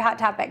 Those are very hot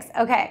topics.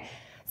 Okay.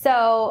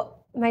 So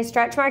my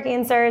stretch mark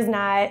answer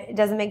it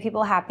doesn't make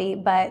people happy,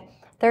 but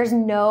there's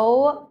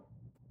no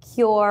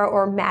cure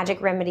or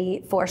magic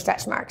remedy for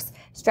stretch marks.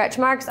 Stretch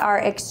marks are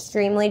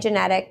extremely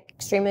genetic,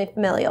 extremely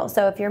familial.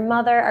 So if your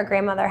mother or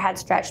grandmother had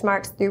stretch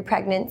marks through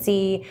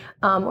pregnancy,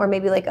 or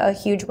maybe like a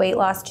huge weight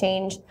loss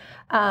change,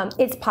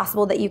 it's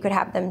possible that you could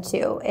have them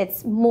too.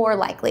 It's more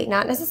likely,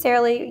 not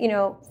necessarily,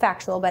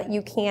 factual, but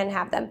you can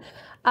have them.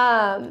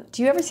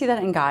 Do you ever see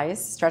that in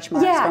guys, stretch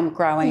marks from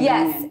growing?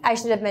 Yes, I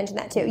should have mentioned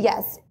that too.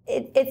 Yes,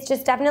 it's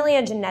just definitely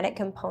a genetic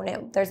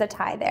component. There's a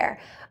tie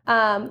there.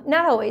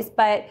 Not always,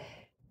 but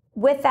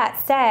with that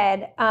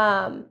said,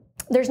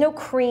 there's no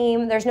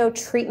cream, there's no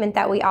treatment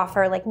that we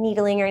offer, like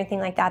needling or anything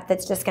like that,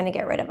 that's just going to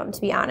get rid of them, to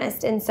be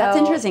honest. And so that's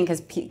interesting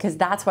because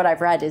that's what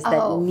I've read is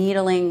that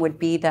needling would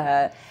be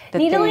the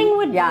needling thing.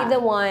 would be the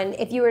one.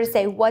 If you were to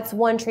say what's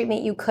one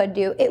treatment you could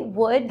do, it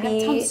would be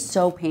that sounds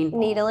so painful.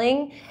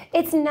 Needling.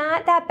 It's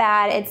not that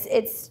bad.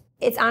 It's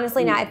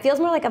honestly not. It feels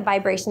more like a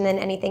vibration than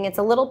anything. It's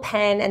a little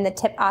pen and the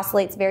tip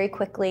oscillates very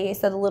quickly.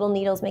 So the little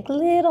needles make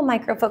little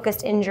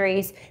micro-focused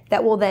injuries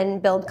that will then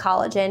build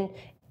collagen.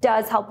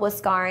 Does help with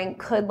scarring,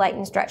 could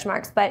lighten stretch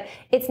marks, but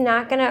it's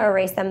not going to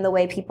erase them the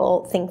way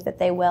people think that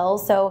they will.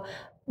 So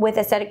with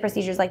aesthetic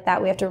procedures like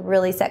that, we have to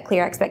really set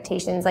clear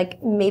expectations,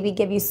 like maybe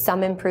give you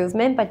some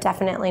improvement, but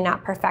definitely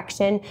not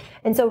perfection.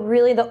 And so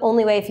really the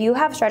only way, if you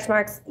have stretch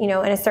marks, in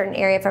a certain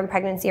area from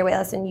pregnancy or weight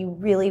loss and you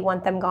really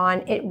want them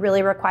gone, it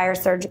really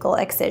requires surgical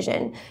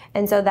excision.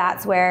 And so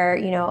that's where,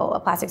 a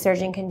plastic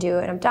surgeon can do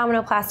an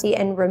abdominoplasty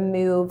and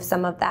remove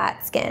some of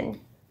that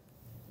skin.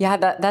 Yeah,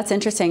 that's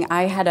interesting.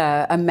 I had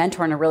a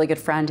mentor and a really good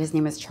friend. His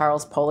name is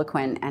Charles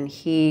Poliquin, and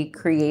he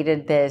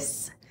created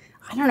this,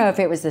 I don't know if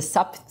it was the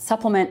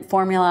supplement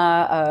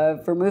formula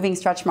of removing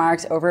stretch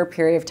marks over a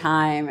period of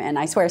time. And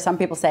I swear some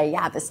people say,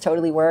 yeah, this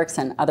totally works.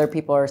 And other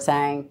people are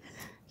saying,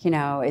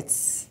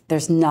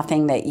 there's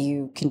nothing that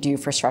you can do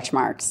for stretch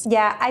marks.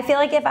 Yeah, I feel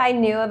like if I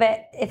knew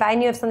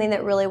of something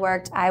that really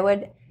worked, I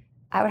would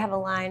have a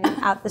line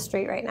out the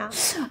street right now.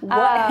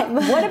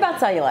 What about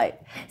cellulite?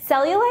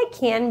 Cellulite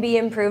can be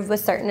improved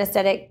with certain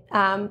aesthetic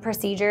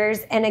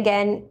procedures. And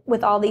again,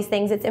 with all these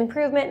things, it's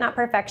improvement, not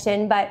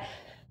perfection. But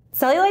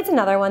cellulite's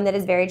another one that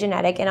is very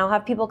genetic. And I'll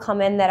have people come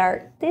in that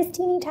are this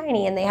teeny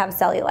tiny and they have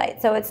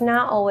cellulite. So it's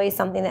not always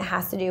something that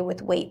has to do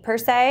with weight per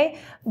se,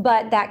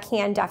 but that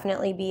can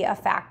definitely be a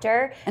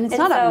factor. And it's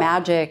not a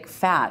magic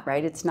fat,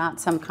 right? It's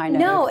not some kind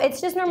of... No, it's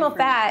just normal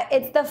fat.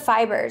 It's the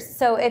fibers.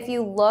 So if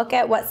you look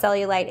at what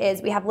cellulite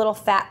is, we have little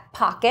fat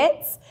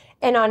pockets.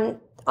 And on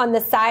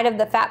the side of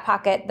the fat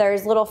pocket,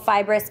 there's little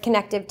fibrous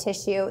connective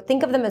tissue.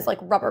 Think of them as like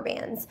rubber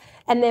bands.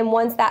 And then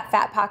once that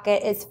fat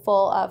pocket is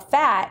full of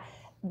fat,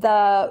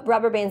 the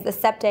rubber bands, the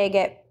septae,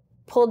 get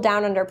pulled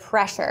down under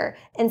pressure.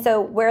 And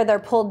so where they're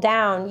pulled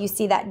down, you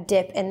see that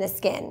dip in the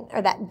skin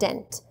or that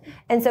dent.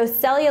 And so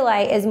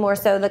cellulite is more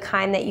so the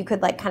kind that you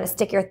could like kind of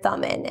stick your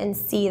thumb in and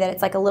see that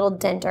it's like a little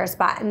dent or a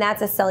spot. And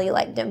that's a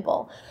cellulite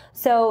dimple.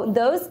 So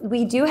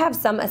we do have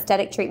some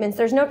aesthetic treatments.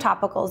 There's no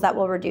topicals that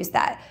will reduce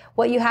that.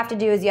 What you have to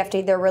do is you have to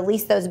either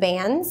release those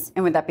bands.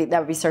 And that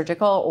would be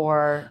surgical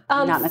or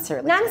not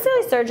necessarily? Not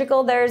necessarily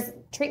surgical. There's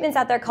treatments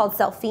out there called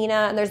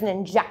Selfina, and there's an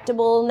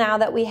injectable now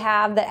that we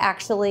have that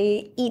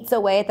actually eats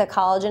away at the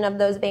collagen of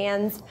those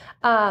bands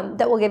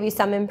that will give you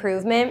some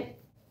improvement.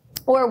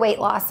 Or weight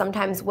loss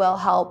sometimes will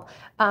help.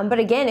 But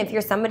again, if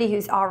you're somebody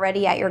who's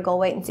already at your goal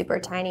weight and super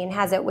tiny and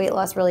has it, weight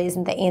loss really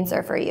isn't the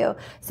answer for you.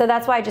 So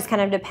that's why it just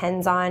kind of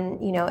depends on,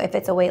 if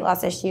it's a weight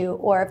loss issue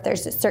or if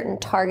there's certain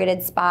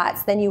targeted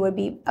spots, then you would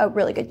be a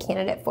really good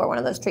candidate for one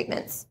of those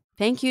treatments.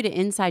 Thank you to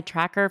Inside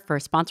Tracker for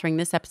sponsoring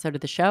this episode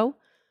of the show.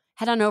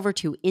 Head on over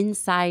to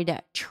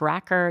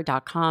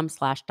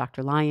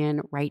insidetracker.com/Dr.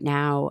 Lyon right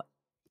now.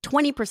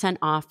 20%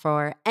 off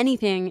for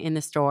anything in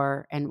the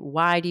store. And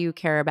why do you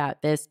care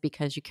about this?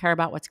 Because you care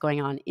about what's going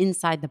on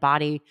inside the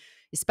body,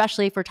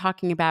 especially if we're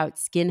talking about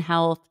skin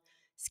health.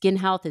 Skin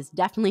health is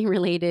definitely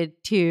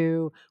related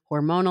to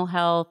hormonal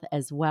health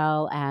as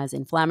well as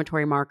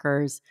inflammatory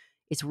markers.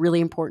 It's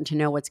really important to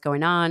know what's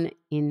going on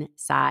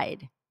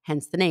inside,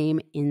 hence the name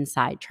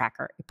Inside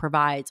Tracker. It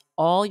provides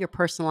all your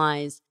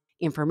personalized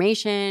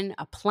information,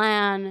 a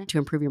plan to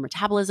improve your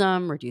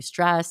metabolism, reduce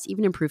stress,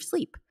 even improve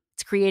sleep.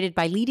 It's created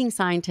by leading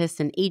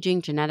scientists in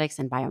aging, genetics,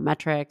 and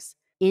biometrics.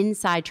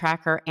 Inside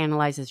Tracker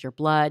analyzes your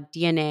blood,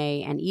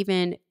 DNA, and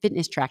even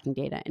fitness tracking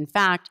data. In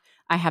fact,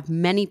 I have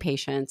many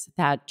patients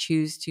that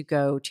choose to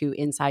go to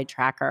Inside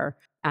Tracker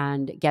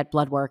and get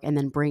blood work and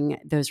then bring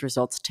those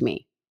results to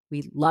me.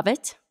 We love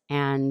it,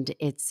 and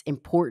it's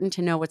important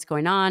to know what's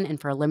going on.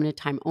 And for a limited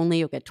time only,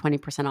 you'll get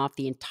 20% off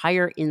the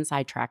entire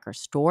Inside Tracker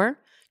store.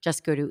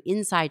 Just go to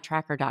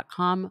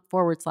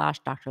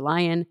insidetracker.com/Dr.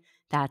 Lyon.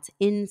 That's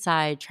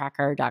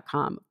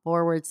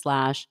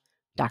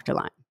insidetracker.com/Dr.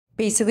 Lyon.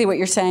 Basically, what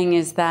you're saying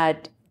is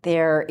that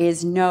there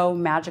is no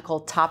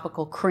magical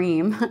topical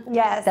cream.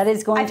 Yes. That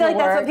is going to work. I feel like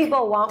that's what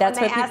people want. That's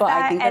when what they people, ask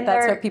that, I think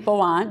that's what people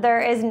want.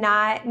 There is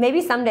not,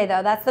 maybe someday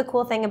though, that's the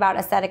cool thing about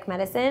aesthetic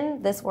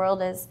medicine. This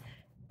world is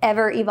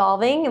ever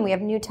evolving and we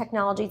have new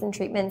technologies and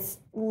treatments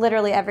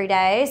literally every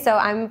day. So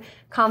I'm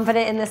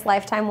confident in this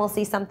lifetime we'll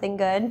see something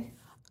good.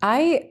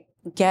 I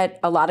get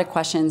a lot of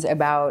questions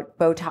about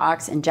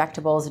Botox,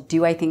 injectables.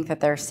 Do I think that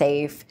they're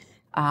safe?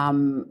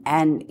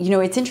 And,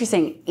 it's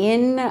interesting.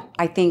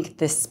 I think,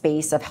 the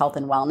space of health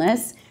and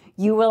wellness,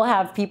 you will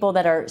have people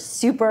that are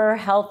super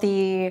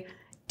healthy,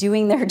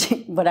 doing their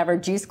whatever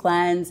juice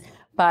cleanse,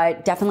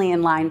 but definitely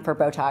in line for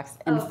Botox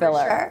and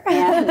filler. For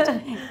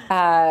sure.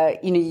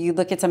 And, you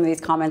look at some of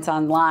these comments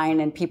online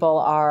and people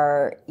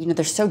are,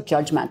 they're so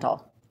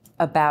judgmental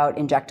about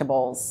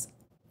injectables.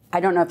 I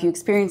don't know if you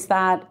experienced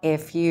that,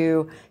 if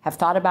you have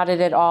thought about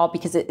it at all,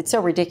 because it's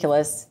so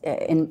ridiculous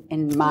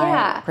in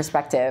my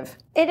perspective.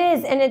 It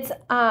is, and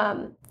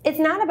it's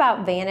not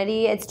about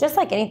vanity. It's just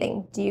like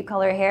anything. Do you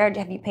color your hair?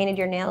 Have you painted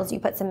your nails? Do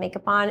you put some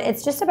makeup on?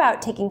 It's just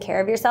about taking care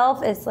of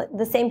yourself. It's like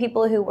the same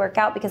people who work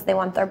out because they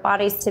want their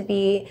bodies to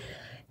be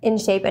in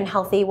shape and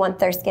healthy, want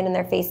their skin and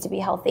their face to be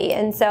healthy.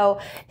 And so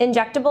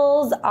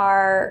injectables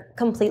are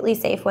completely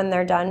safe when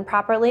they're done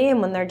properly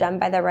and when they're done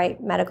by the right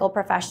medical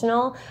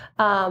professional.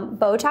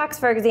 Botox,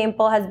 for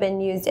example, has been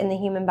used in the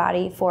human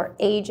body for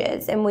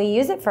ages, and we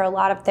use it for a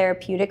lot of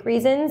therapeutic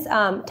reasons.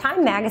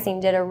 Time Magazine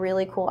did a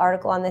really cool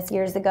article on this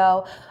years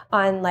ago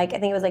on I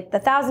think it was the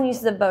 1,000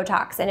 uses of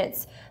Botox, and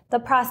it's the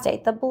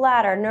prostate, the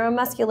bladder,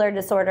 neuromuscular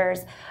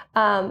disorders.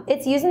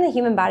 It's used in the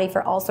human body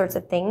for all sorts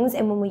of things.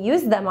 And when we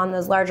use them on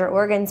those larger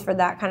organs for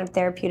that kind of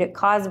therapeutic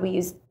cause, we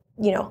use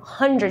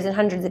hundreds and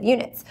hundreds of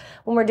units.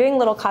 When we're doing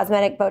little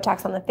cosmetic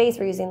Botox on the face,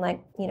 we're using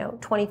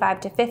 25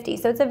 to 50.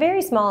 So it's a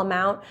very small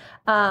amount.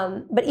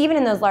 But even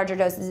in those larger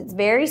doses, it's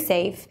very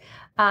safe.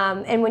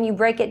 And when you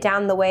break it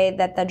down the way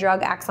that the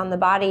drug acts on the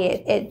body,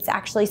 it's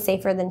actually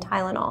safer than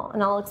Tylenol.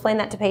 And I'll explain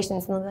that to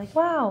patients, and they'll be like,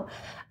 wow.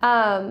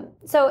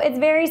 So it's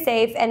very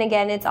safe. And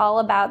again, it's all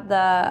about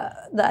the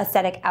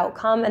aesthetic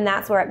outcome, and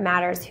that's where it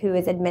matters who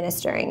is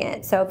administering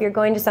it. So if you're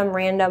going to some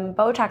random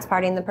Botox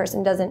party and the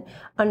person doesn't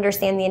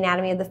understand the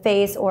anatomy of the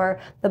face or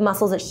the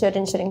muscles it should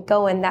and shouldn't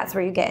go in, that's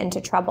where you get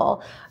into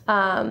trouble.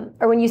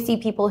 Or when you see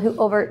people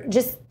who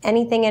just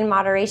anything in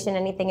moderation,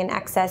 anything in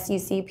excess, you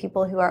see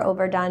people who are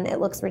overdone, it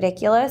looks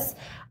ridiculous.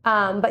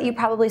 But you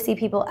probably see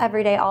people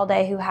every day, all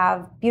day, who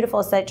have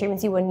beautiful aesthetic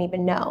treatments you wouldn't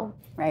even know.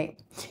 Right.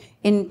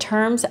 In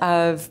terms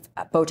of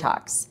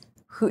Botox,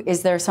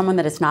 is there someone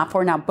that it's not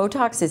for? Now,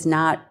 Botox is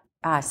not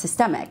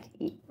systemic,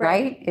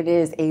 right? It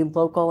is a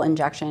local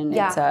injection.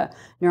 Yeah. It's a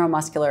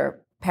neuromuscular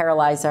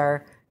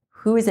paralyzer.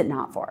 Who is it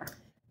not for?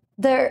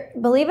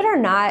 Believe it or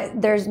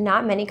not, there's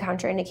not many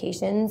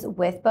contraindications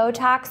with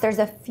Botox. There's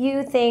a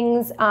few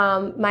things.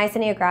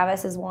 Myasthenia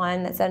gravis is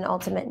one that's an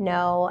ultimate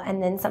no,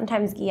 and then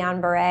sometimes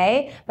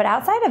Guillain-Barré. But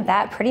outside of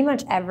that, pretty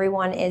much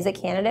everyone is a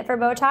candidate for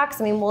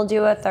Botox. I mean, we'll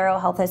do a thorough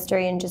health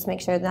history and just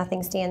make sure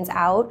nothing stands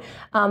out.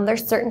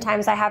 There's certain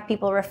times I have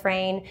people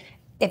refrain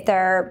if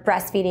they're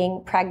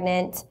breastfeeding,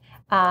 pregnant.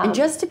 And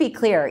just to be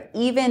clear,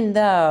 even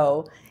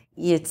though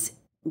it's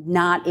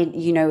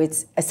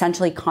it's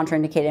essentially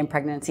contraindicated in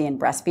pregnancy and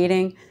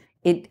breastfeeding.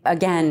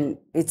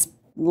 It's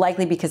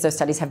likely because those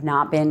studies have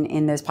not been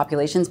in those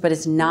populations, but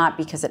it's not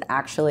because it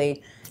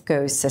actually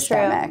goes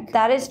systemic. True.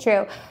 That is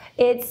true.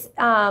 It's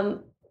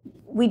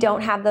we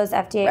don't have those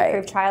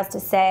FDA-approved trials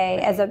to say,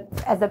 as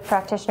a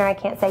practitioner, I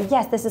can't say,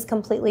 yes, this is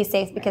completely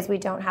safe because we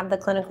don't have the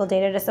clinical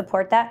data to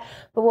support that.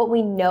 But what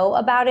we know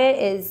about it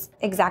is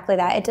exactly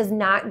that. It does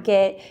not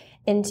get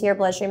into your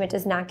bloodstream. It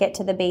does not get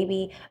to the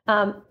baby.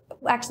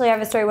 Actually, I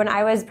have a story. When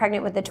I was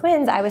pregnant with the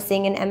twins, I was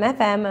seeing an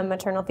MFM, a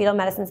maternal fetal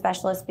medicine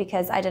specialist,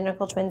 because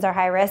identical twins are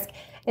high risk.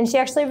 And she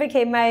actually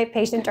became my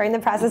patient during the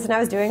process, and I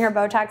was doing her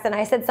Botox, and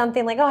I said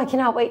something like, oh, I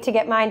cannot wait to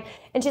get mine.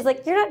 And she's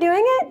like, you're not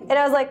doing it? And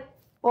I was like,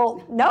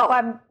 well, no,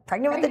 I'm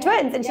pregnant with the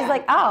twins. And she's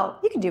like, oh,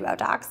 you can do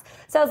Botox.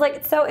 So I was like,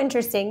 it's so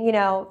interesting.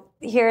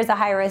 Here's a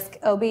high-risk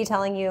OB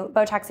telling you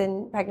Botox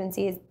in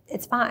pregnancy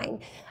it's fine.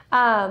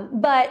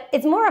 But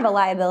it's more of a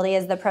liability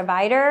as the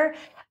provider.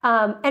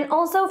 And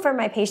also for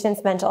my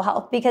patients' mental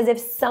health, because if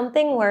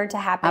something were to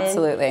happen,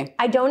 absolutely,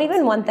 I don't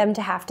even want them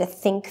to have to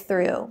think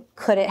through,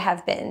 could it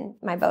have been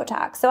my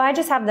Botox? So I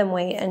just have them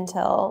wait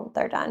until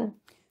they're done.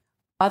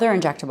 Other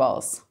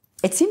injectables.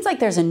 It seems like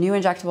there's a new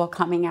injectable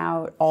coming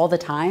out all the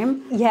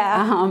time.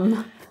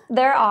 Yeah.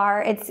 There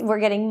are.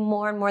 We're getting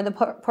more and more. The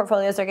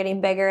portfolios are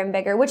getting bigger and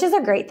bigger, which is a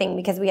great thing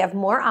because we have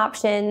more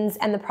options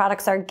and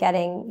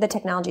the the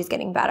technology is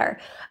getting better.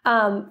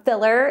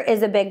 Filler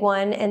is a big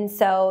one. And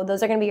so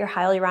those are going to be your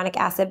hyaluronic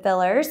acid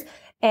fillers.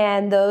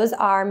 And those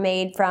are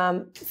made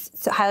from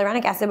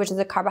hyaluronic acid, which is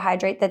a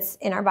carbohydrate that's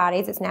in our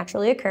bodies. It's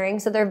naturally occurring.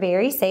 So they're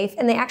very safe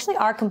and they actually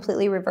are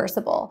completely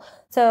reversible.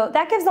 So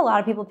that gives a lot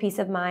of people peace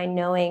of mind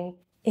knowing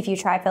if you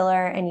try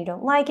filler and you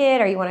don't like it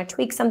or you want to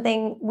tweak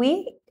something,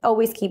 we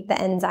always keep the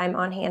enzyme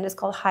on hand. It's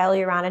called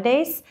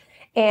hyaluronidase.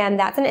 And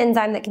that's an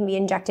enzyme that can be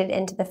injected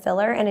into the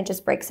filler and it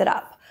just breaks it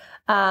up.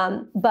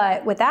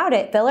 But without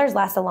it, fillers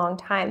last a long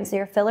time. So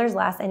your fillers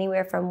last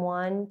anywhere from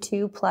 1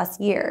 to 2+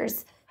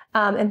 years.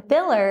 And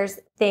fillers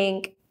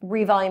think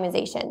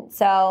revolumization.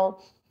 So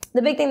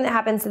the big thing that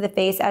happens to the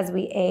face as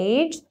we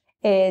age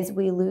is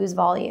we lose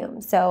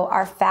volume. So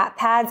our fat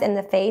pads in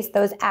the face,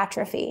 those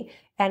atrophy.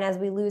 And as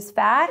we lose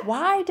fat,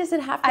 why does it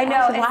have to? I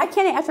know. Why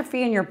can't it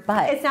atrophy in your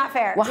butt? It's not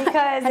fair. Why?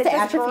 Because it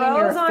just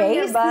grows on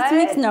your butt.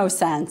 This makes no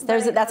sense.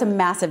 That's a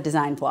massive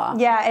design flaw.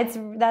 Yeah, it's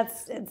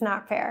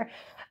not fair.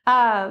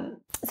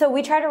 So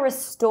we try to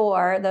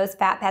restore those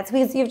fat pads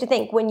because you have to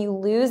think when you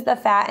lose the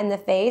fat in the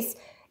face,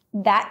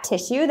 that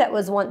tissue that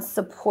was once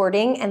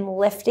supporting and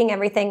lifting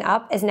everything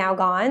up is now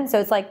gone. So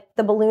it's like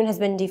the balloon has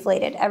been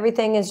deflated.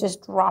 Everything is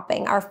just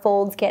dropping. Our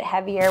folds get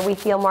heavier. We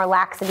feel more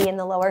laxity in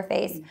the lower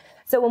face.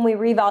 So when we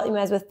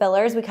revolumize with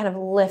fillers, we kind of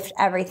lift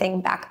everything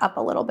back up a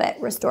little bit,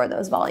 restore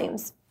those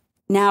volumes.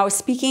 Now,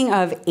 speaking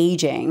of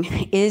aging,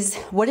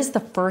 what is the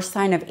first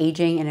sign of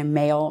aging in a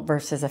male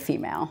versus a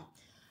female?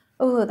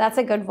 Oh, that's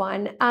a good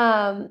one.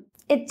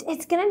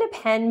 It's going to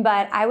depend,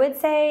 but I would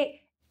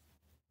say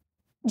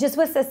just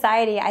with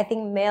society, I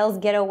think males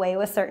get away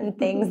with certain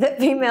things that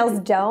females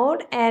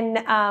don't. And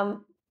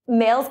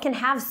males can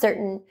have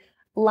certain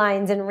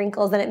lines and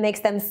wrinkles and it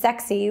makes them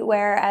sexy,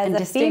 whereas and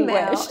a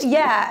female,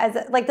 as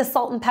like the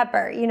salt and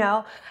pepper,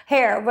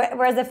 hair.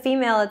 Whereas a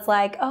female, it's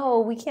like,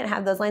 oh, we can't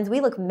have those lines.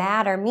 We look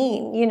mad or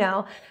mean,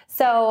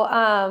 So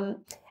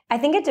I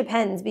think it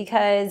depends,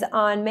 because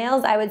on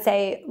males, I would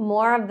say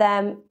more of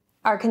them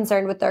are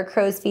concerned with their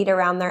crow's feet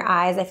around their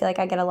eyes. I feel like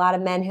I get a lot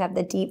of men who have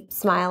the deep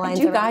smile lines.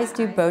 Do you guys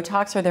do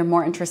Botox, or they're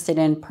more interested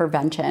in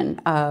prevention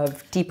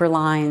of deeper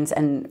lines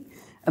and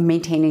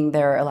maintaining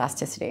their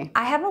elasticity?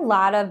 I have a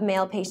lot of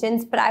male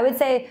patients, but I would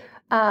say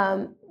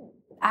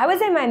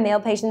my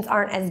male patients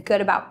aren't as good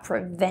about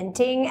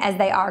preventing as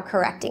they are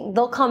correcting.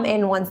 They'll come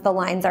in once the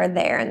lines are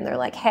there and they're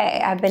like,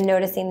 hey, I've been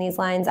noticing these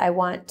lines. I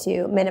want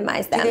to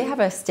minimize them. Do they have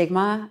a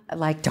stigma?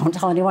 Like, don't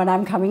tell anyone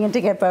I'm coming in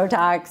to get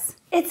Botox?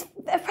 It's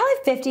probably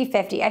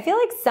 50-50. I feel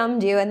like some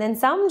do, and then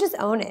some just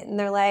own it. And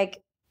they're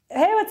like,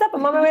 hey, what's up?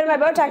 I'm on my way to my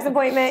Botox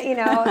appointment.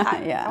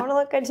 I want to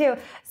look good too.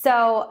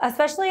 So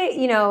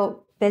especially,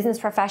 business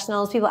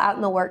professionals, people out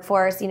in the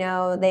workforce,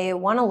 they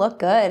want to look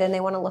good and they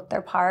want to look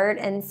their part.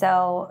 And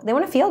so they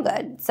want to feel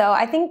good. So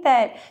I think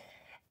that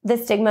the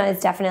stigma has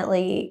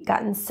definitely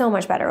gotten so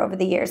much better over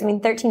the years. I mean,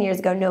 13 years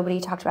ago,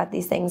 nobody talked about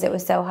these things. It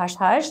was so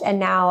hush-hush. And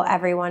now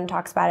everyone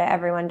talks about it.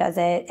 Everyone does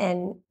it.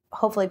 And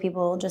hopefully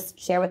people just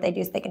share what they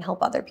do so they can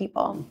help other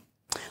people.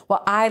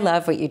 Well, I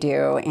love what you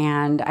do.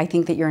 And I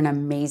think that you're an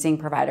amazing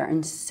provider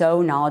and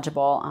so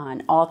knowledgeable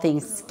on all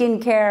things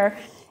skincare,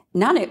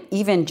 not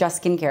even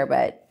just skincare,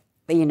 but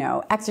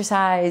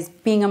exercise,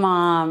 being a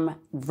mom,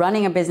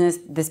 running a business.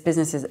 This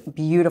business is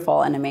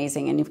beautiful and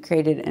amazing. And you've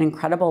created an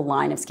incredible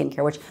line of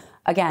skincare, which,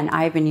 again,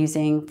 I've been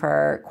using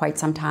for quite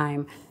some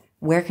time.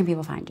 Where can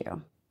people find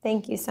you?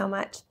 Thank you so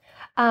much.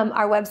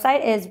 Our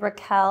website is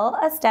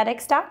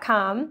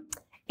RacquelAesthetics.com.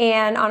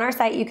 And on our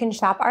site, you can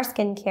shop our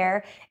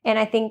skincare. And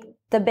I think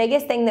the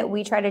biggest thing that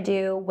we try to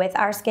do with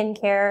our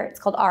skincare, it's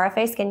called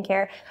RFA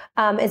Skincare,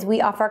 is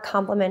we offer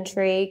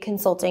complimentary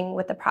consulting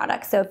with the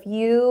product. So if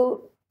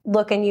you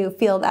look and you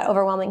feel that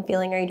overwhelming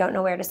feeling or you don't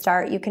know where to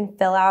start, you can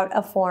fill out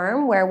a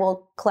form where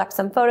we'll collect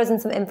some photos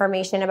and some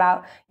information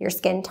about your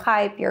skin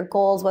type, your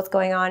goals, what's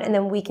going on, and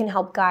then we can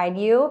help guide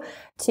you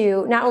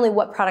to not only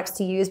what products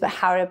to use, but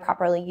how to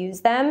properly use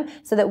them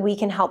so that we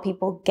can help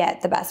people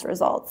get the best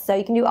results. So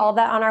you can do all of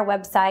that on our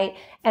website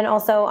and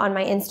also on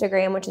my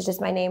Instagram, which is just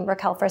my name,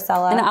 Racquel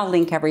Frisella. And I'll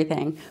link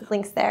everything.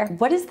 Links there.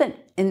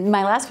 And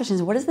my last question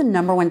is, what is the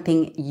number one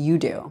thing you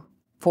do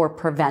for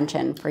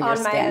prevention for your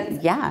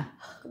skin? Yeah.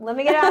 Let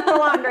me get out the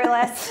laundry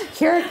list.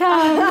 Here it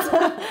comes.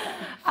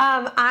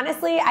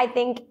 Honestly, I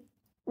think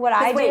what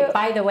I do.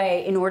 By the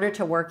way, in order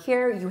to work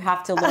here, you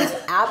have to look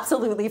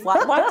absolutely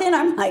flat. I walked in,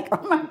 I'm like,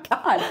 oh my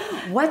God,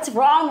 what's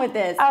wrong with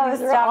this? Oh,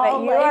 stop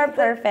it. You are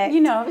perfect.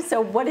 So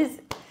what is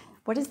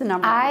the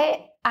number?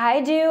 I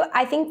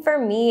think for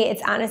me,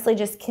 it's honestly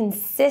just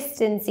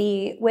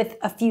consistency with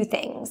a few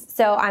things.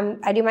 So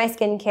I do my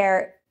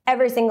skincare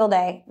every single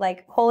day,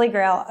 like holy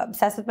grail,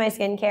 obsessed with my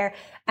skincare.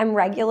 I'm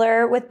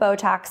regular with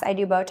Botox. I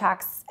do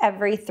Botox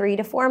every 3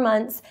 to 4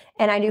 months,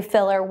 and I do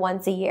filler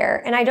once a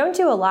year. And I don't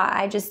do a lot.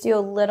 I just do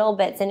little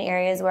bits in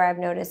areas where I've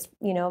noticed,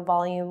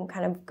 volume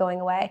kind of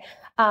going away.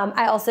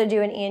 I also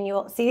do an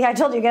annual, see, I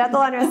told you, get out the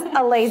laundry list,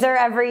 a laser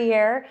every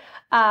year.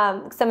 So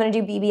I'm going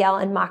to do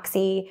BBL and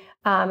Moxie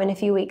in a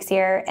few weeks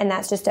here, and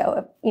that's just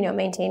to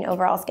maintain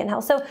overall skin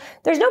health. So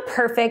there's no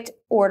perfect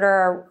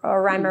order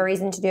or rhyme or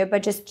reason to do it,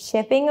 but just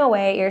chipping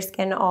away at your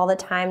skin all the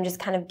time, just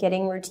kind of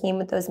getting routine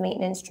with those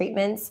maintenance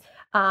treatments.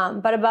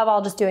 But above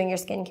all, just doing your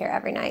skincare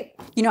every night.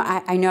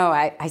 I know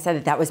I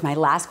said that was my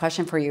last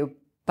question for you,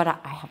 but I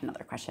have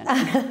another question.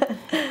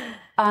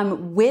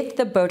 With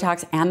the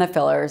Botox and the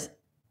fillers,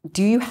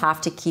 do you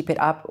have to keep it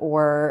up?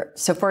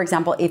 So for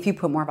example, if you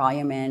put more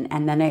volume in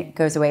and then it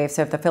goes away,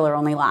 so if the filler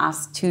only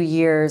lasts 2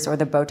 years or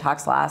the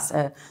Botox lasts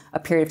a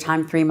period of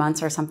time, 3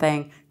 months or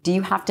something, do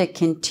you have to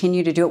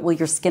continue to do it? Will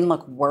your skin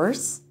look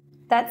worse?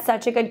 That's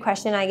such a good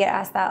question. I get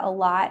asked that a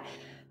lot.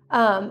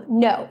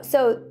 No.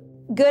 So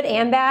good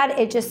and bad,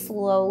 it just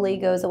slowly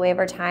goes away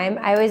over time.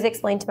 I always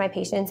explain to my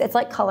patients, it's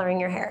like coloring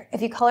your hair.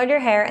 If you colored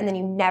your hair and then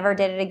you never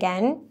did it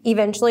again,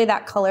 eventually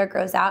that color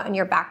grows out and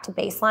you're back to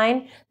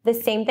baseline. The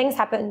same thing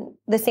happens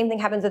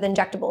with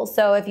injectables.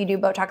 So if you do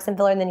Botox and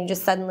filler and then you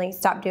just suddenly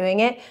stop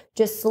doing it,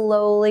 just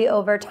slowly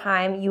over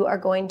time, you are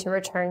going to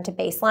return to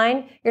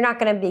baseline. You're not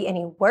going to be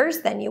any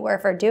worse than you were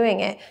for doing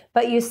it,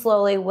 but you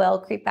slowly will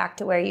creep back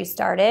to where you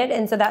started.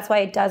 And so that's why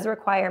it does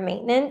require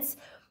maintenance.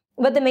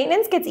 But the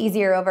maintenance gets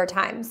easier over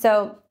time.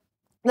 So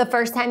the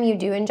first time you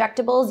do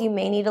injectables, you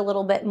may need a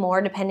little bit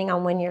more depending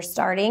on when you're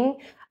starting.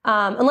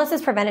 Unless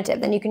it's preventative,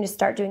 then you can just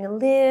start doing a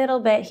little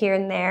bit here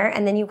and there,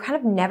 and then you kind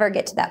of never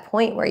get to that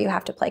point where you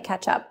have to play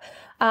catch up.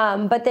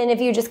 But then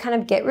if you just kind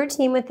of get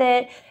routine with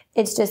it,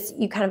 it's just,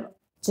 you kind of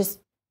just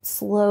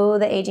slow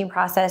the aging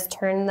process,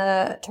 turn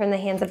the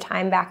hands of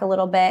time back a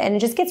little bit, and it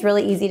just gets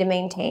really easy to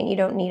maintain. You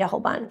don't need a whole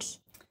bunch.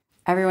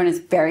 Everyone is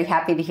very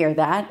happy to hear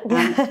that.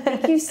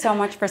 Thank you so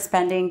much for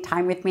spending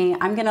time with me.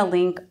 I'm going to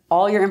link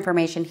all your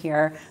information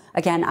here.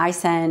 Again, I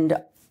send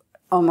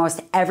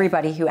almost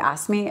everybody who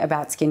asks me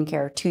about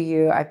skincare to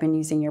you. I've been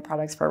using your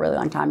products for a really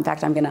long time. In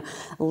fact, I'm going to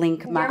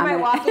link You're my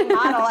walking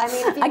model. I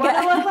mean, if you want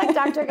to look like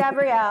Dr.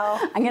 Gabrielle.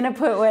 I'm going to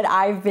put what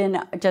I've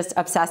been just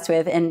obsessed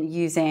with and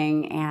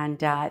using. And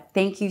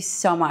thank you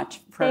so much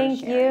for sharing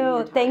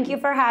your time. Thank you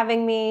for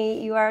having me.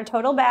 You are a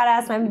total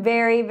badass, and I'm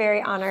very,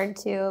 very honored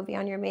to be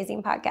on your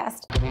amazing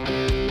podcast.